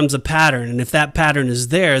there becomes a pattern. And if that pattern is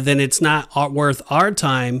there, then it's not worth our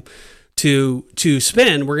time to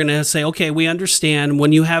spend. We're going to say, okay, we understand.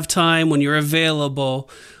 When you have time, when you're available,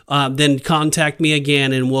 then contact me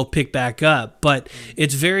again and we'll pick back up. But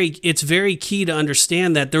it's very key to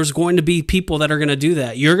understand that there's going to be people that are going to do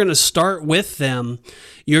that. You're going to start with them.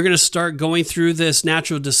 You're going to start going through this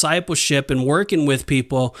natural discipleship and working with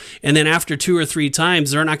people. And then after 2 or 3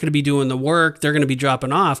 times, they're not going to be doing the work. They're going to be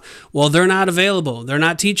dropping off. Well, they're not available. They're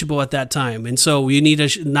not teachable at that time. And so you need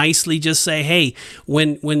to nicely just say, hey,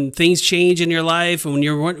 when things change in your life and when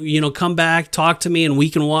you're, come back, talk to me and we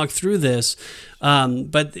can walk through this.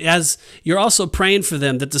 But as you're also praying for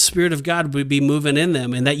them, that the Spirit of God would be moving in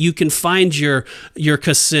them, and that you can find your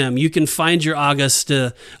Kasim, you can find your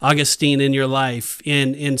Augustine in your life,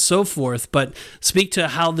 and so forth. But speak to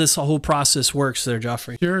how this whole process works there,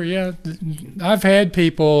 Joffrey. Sure, yeah. I've had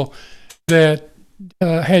people that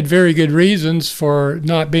had very good reasons for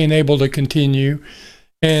not being able to continue,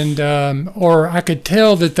 and or I could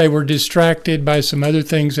tell that they were distracted by some other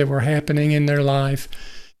things that were happening in their life.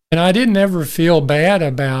 And I didn't ever feel bad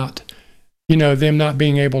about, them not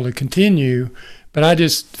being able to continue, but I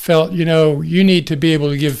just felt, you need to be able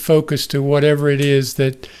to give focus to whatever it is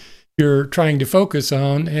that you're trying to focus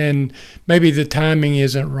on, and maybe the timing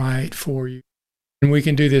isn't right for you. And we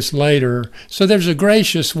can do this later. So there's a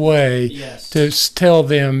gracious way to tell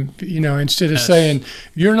them, instead of saying,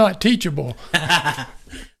 you're not teachable.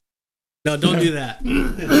 No, don't do that.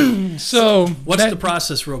 So what's the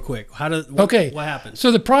process real quick? What happens?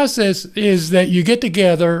 So the process is that you get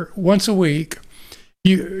together once a week.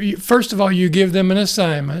 You first of all, you give them an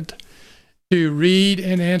assignment. to read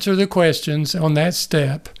and answer the questions on that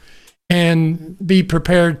step and be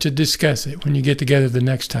prepared to discuss it when you get together the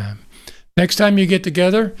next time. Next time you get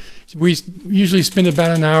together, we usually spend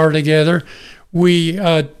about an hour together. We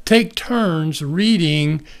take turns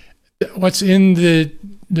reading what's in the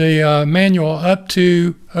manual up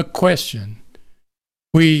to a question.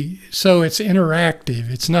 So it's interactive.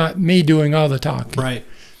 It's not me doing all the talking. Right.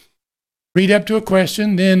 Read up to a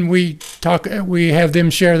question, then we have them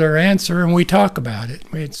share their answer, and we talk about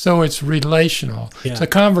it. So it's relational. Yeah. It's a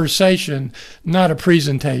conversation, not a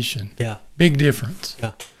presentation. Yeah. Big difference.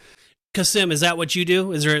 Yeah. Kasim, is that what you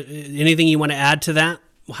do? Is there anything you want to add to that?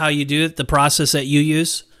 How you do it, the process that you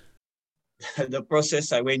use? The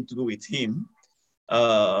process I went through with him,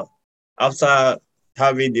 after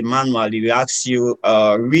having the manual, he asks you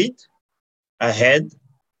read ahead,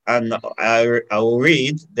 and I will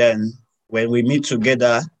read. Then when we meet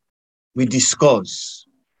together, we discuss.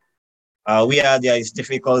 Where there is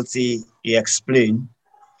difficulty, he explained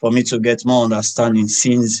for me to get more understanding,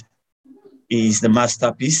 since he is the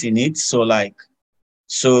masterpiece in it.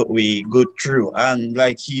 So we go through, and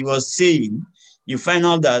like he was saying, you find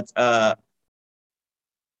out that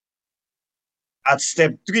at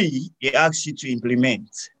step 3, he asks you to implement.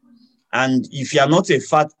 And if you are not a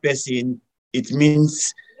fat person, it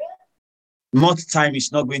means much time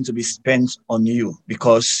is not going to be spent on you,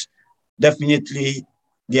 because definitely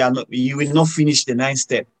you will not finish the 9th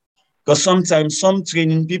step. Because sometimes some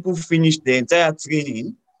training, people finish the entire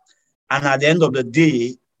training, and at the end of the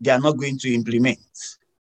day, they are not going to implement.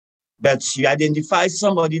 But you identify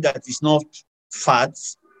somebody that is not fat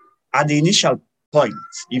at the initial point.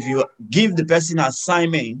 If you give the person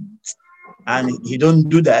assignment and he don't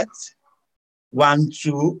do that, 1,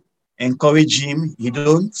 2, encourage him,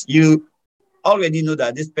 you already know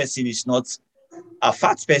that this person is not a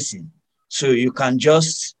fat person. So you can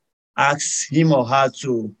just ask him or her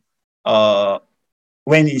to,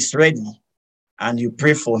 when he's ready, and you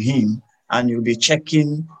pray for him, and you'll be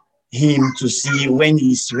checking him to see when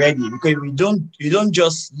he's ready. Because you don't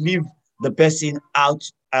just leave the person out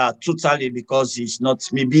totally because he's not.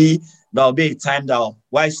 Maybe there'll be a time that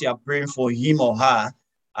whilst you're praying for him or her,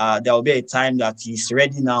 there'll be a time that he's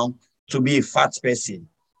ready now to be a fat person.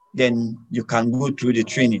 Then you can go through the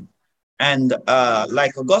training. And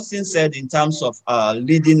like Augustine said, in terms of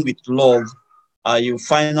leading with love, you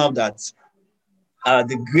find out that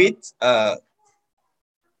the Great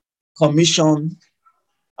Commission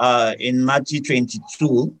in Matthew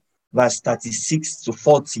 22, verse 36 to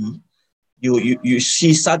 40, you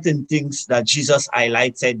see certain things that Jesus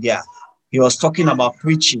highlighted there. He was talking about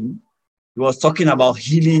preaching. He was talking about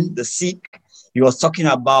healing the sick. He was talking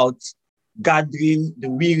about gathering the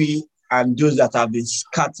weary and those that have been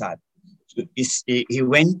scattered. So he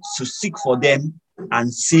went to seek for them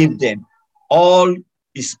and save them. All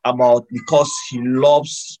is about because he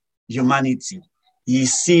loves humanity.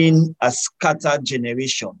 He's seen a scattered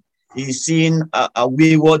generation. He's seen a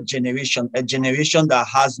wayward generation, a generation that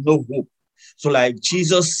has no hope. So like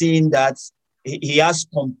Jesus seeing that, he has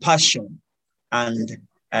compassion, and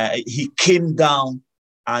he came down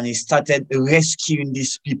and he started rescuing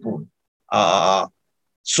these people.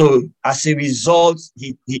 So as a result,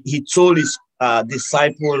 he told his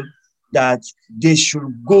disciple that they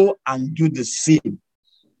should go and do the same.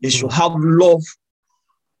 They should have love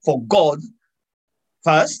for God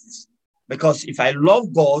first, because if I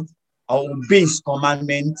love God, I'll obey his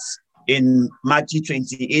commandments in Matthew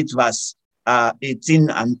 28, verse 18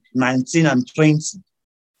 and 19 and 20.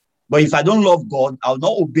 But if I don't love God, I'll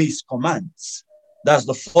not obey his commands. That's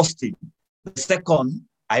the first thing. The second,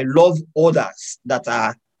 I love others that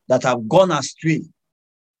have gone astray,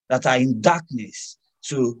 that are in darkness.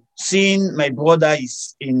 So seeing my brother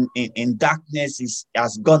is in darkness,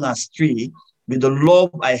 has gone astray, with the love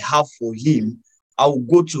I have for him, I will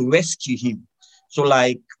go to rescue him. So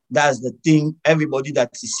like, that's the thing, everybody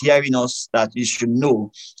that is hearing us, that you should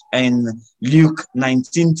know. And Luke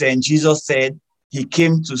 19:10, Jesus said he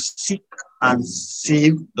came to seek and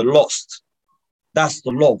save the lost. That's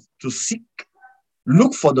the love, to seek,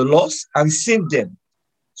 look for the lost and save them.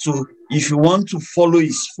 So if you want to follow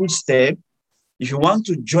his footsteps, if you want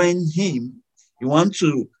to join him, you want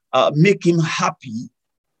to make him happy,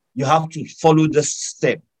 you have to follow this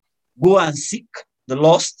step. Go and seek the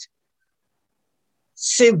lost,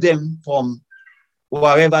 save them from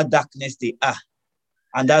wherever darkness they are.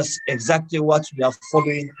 And that's exactly what we are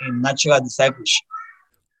following in natural discipleship.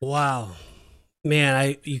 Wow.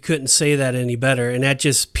 Man, you couldn't say that any better. And that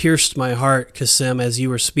just pierced my heart, Kasim, as you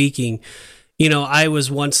were speaking. You know, I was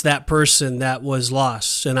once that person that was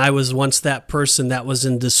lost, and I was once that person that was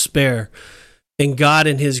in despair. And God,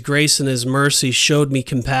 in his grace and his mercy, showed me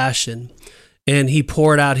compassion. And he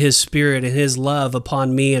poured out his spirit and his love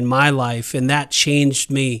upon me and my life, and that changed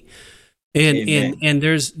me. And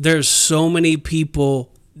there's so many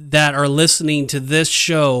people that are listening to this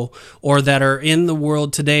show, or that are in the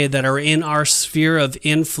world today, that are in our sphere of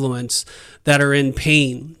influence, that are in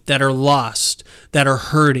pain, that are lost, that are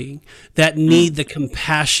hurting, that need the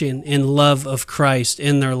compassion and love of Christ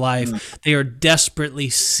in their life. They are desperately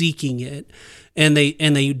seeking it, and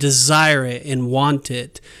they desire it and want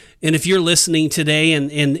it. And if you're listening today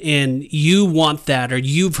and you want that, or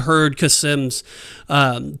you've heard Kasim's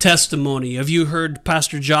testimony, have you heard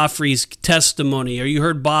Pastor Joffrey's testimony, or you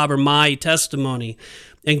heard Bob or my testimony,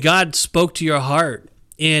 and God spoke to your heart,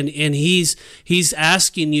 and he's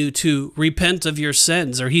asking you to repent of your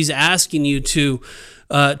sins, or he's asking you to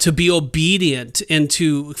be obedient and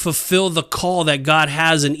to fulfill the call that God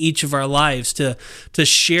has in each of our lives, to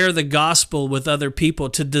share the gospel with other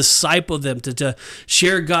people, to disciple them, to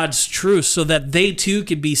share God's truth, so that they too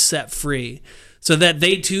can be set free, so that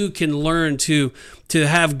they too can learn to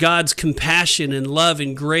have God's compassion and love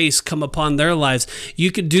and grace come upon their lives.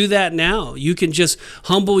 You could do that now. You can just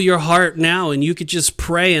humble your heart now, and you could just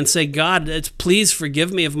pray and say, God, please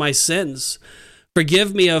forgive me of my sins.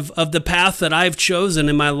 Forgive me of the path that I've chosen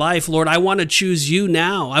in my life. Lord, I want to choose you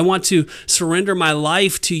now. I want to surrender my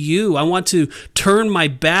life to you. I want to turn my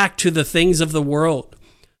back to the things of the world.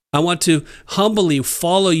 I want to humbly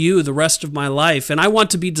follow you the rest of my life. And I want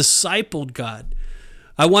to be discipled, God.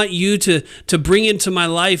 I want you to bring into my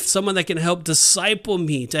life someone that can help disciple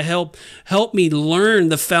me, to help me learn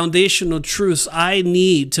the foundational truths I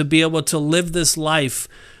need to be able to live this life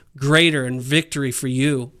greater in victory for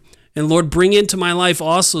you. And Lord, bring into my life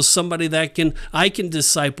also somebody that I can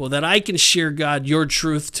disciple, that I can share, God, your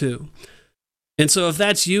truth to. And so if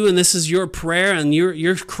that's you and this is your prayer and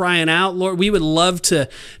you're crying out, Lord, we would love to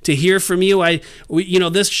hear from you.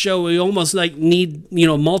 This show, we almost need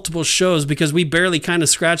multiple shows, because we barely kind of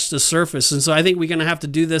scratched the surface. And so I think we're going to have to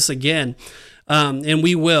do this again, and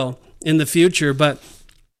we will in the future. But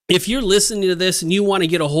if you're listening to this and you want to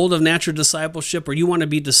get a hold of Natural Discipleship, or you want to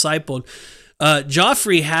be discipled,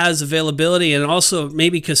 Joffrey has availability, and also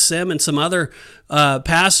maybe Kasim and some other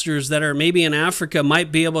pastors that are maybe in Africa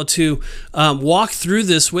might be able to walk through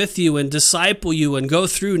this with you and disciple you and go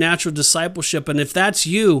through natural discipleship. And if that's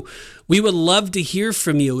you, we would love to hear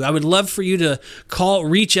from you. I would love for you to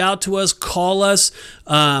reach out to us, call us,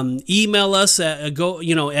 email us at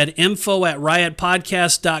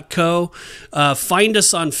info@riotpodcast.co. Find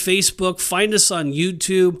us on Facebook, find us on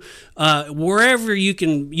YouTube, wherever you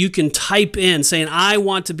can type in saying, I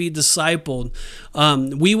want to be discipled.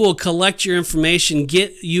 We will collect your information,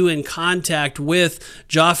 get you in contact with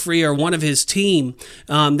Joffrey or one of his team,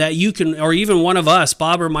 that you can, or even one of us,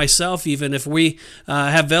 Bob or myself, even if we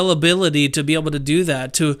have availability to be able to do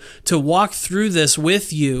that, to walk through this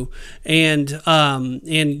with you and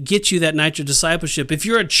get you that nitro discipleship. If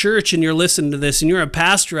you're a church and you're listening to this and you're a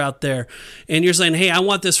pastor out there and you're saying, hey, I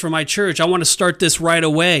want this for my church, I want to start this right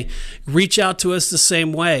away, reach out to us the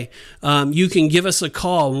same way. You can give us a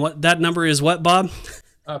call. That number is what, Bob?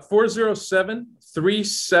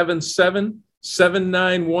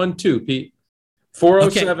 407-377-7912, Pete.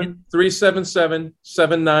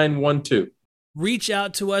 407-377-7912. Reach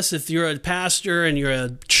out to us if you're a pastor and you're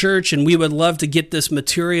a church, and we would love to get this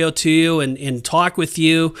material to you and talk with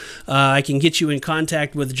you. I can get you in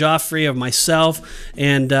contact with Joffrey or myself,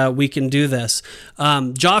 and we can do this.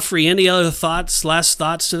 Joffrey, any other last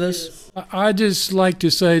thoughts to this? I just like to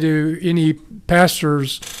say to any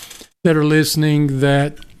pastors that are listening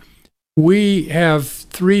that we have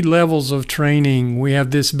 3 levels of training. We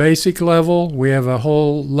have this basic level. We have a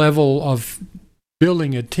whole level of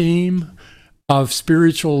building a team of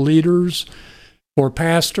spiritual leaders for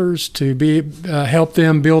pastors to be help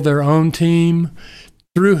them build their own team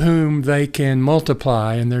through whom they can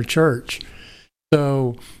multiply in their church.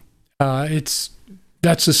 So that's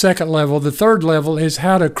the second level. The third level is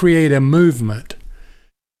how to create a movement.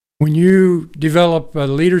 When you develop a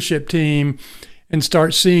leadership team and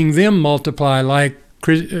start seeing them multiply like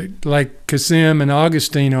Kasim and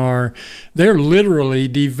Augustine are, they're literally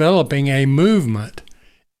developing a movement.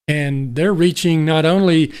 And they're reaching not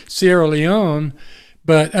only Sierra Leone,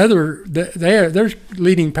 but they're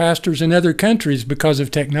leading pastors in other countries because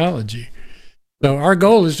of technology. So our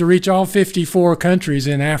goal is to reach all 54 countries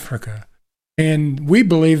in Africa. And we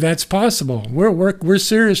believe that's possible. We're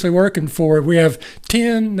seriously working for it. We have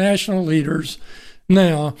 10 national leaders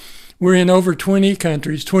now. We're in over 20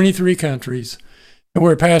 countries, 23 countries.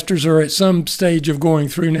 where pastors are at some stage of going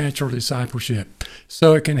through natural discipleship.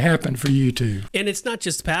 So it can happen for you too. And it's not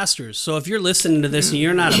just pastors. So if you're listening to this and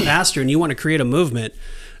you're not a pastor and you want to create a movement,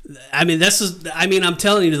 I'm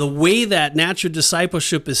telling you, the way that natural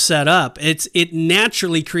discipleship is set up, it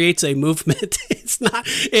naturally creates a movement. It's not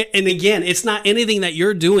anything that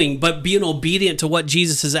you're doing, but being obedient to what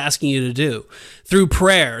Jesus is asking you to do through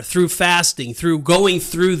prayer, through fasting, through going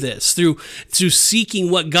through this, through seeking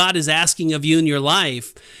what God is asking of you in your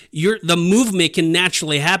life. The movement can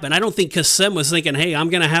naturally happen. I don't think Kasem was thinking, hey, I'm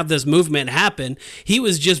going to have this movement happen. He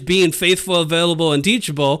was just being faithful, available, and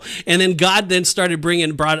teachable. And then God then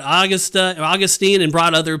brought Augustine and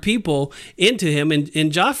brought other people into him and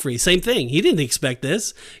Joffrey. Same thing. He didn't expect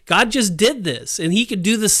this. God just did this. And he could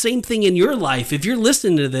do the same thing in your life. If you're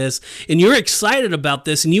listening to this and you're excited about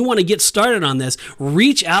this and you want to get started on this,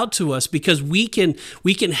 reach out to us, because we can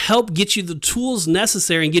help get you the tools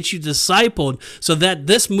necessary and get you discipled so that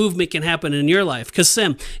this movement can happen in your life.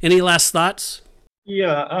 Kasem, any last thoughts?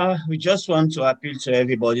 Yeah, we just want to appeal to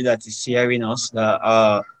everybody that is hearing us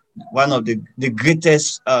that one of the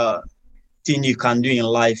greatest thing you can do in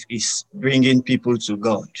life is bringing people to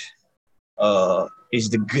God. It's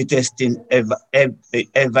the greatest thing ever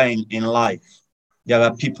in life. There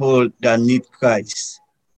are people that need Christ,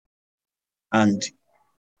 and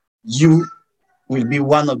you will be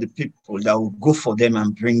one of the people that will go for them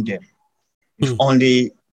and bring them. If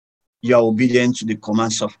only you are obedient to the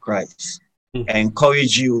commands of Christ. I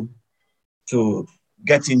encourage you to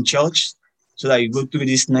get in church so that you go through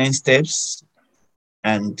these 9 steps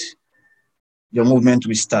and your movement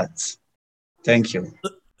will start. Thank you.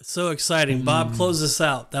 So exciting. Bob, close us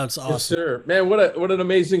out. That's awesome. Yes, sir. Man, what an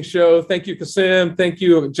amazing show. Thank you, Kasem. Thank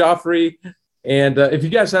you, Joffrey. And if you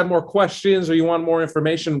guys have more questions or you want more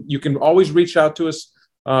information, you can always reach out to us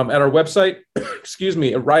at our website, at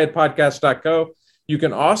riotpodcast.co. You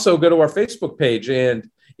can also go to our Facebook page and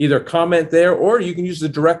either comment there, or you can use the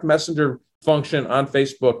direct messenger function on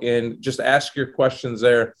Facebook and just ask your questions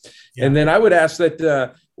there. Yeah. And then I would ask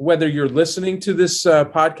that whether you're listening to this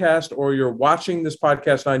podcast or you're watching this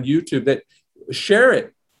podcast on YouTube, that share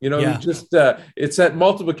it. It's that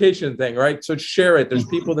multiplication thing, right? So share it. There's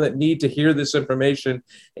people that need to hear this information,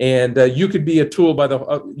 and you could be a tool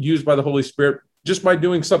used by the Holy Spirit just by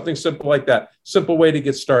doing something simple like that. Simple way to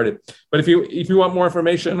get started. But if you want more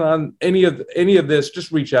information on any of this,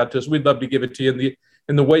 just reach out to us. We'd love to give it to you.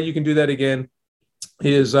 And the way you can do that again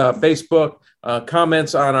is Facebook,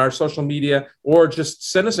 comments on our social media, or just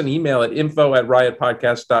send us an email at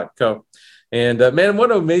info@riotpodcast.co. And man, what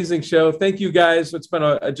an amazing show. Thank you guys. It's been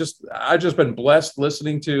I've just been blessed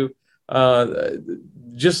listening to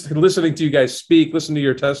you guys speak, listen to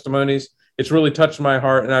your testimonies. It's really touched my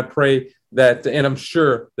heart, and I pray that, and I'm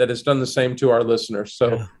sure that it's done the same to our listeners.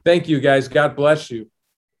 So Thank you guys. God bless you.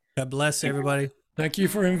 God bless everybody. Thank you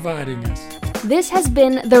for inviting us. This has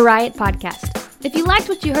been the Riot Podcast. If you liked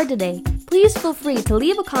what you heard today, please feel free to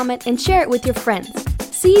leave a comment and share it with your friends.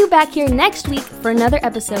 See you back here next week for another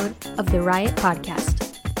episode of the Riot Podcast.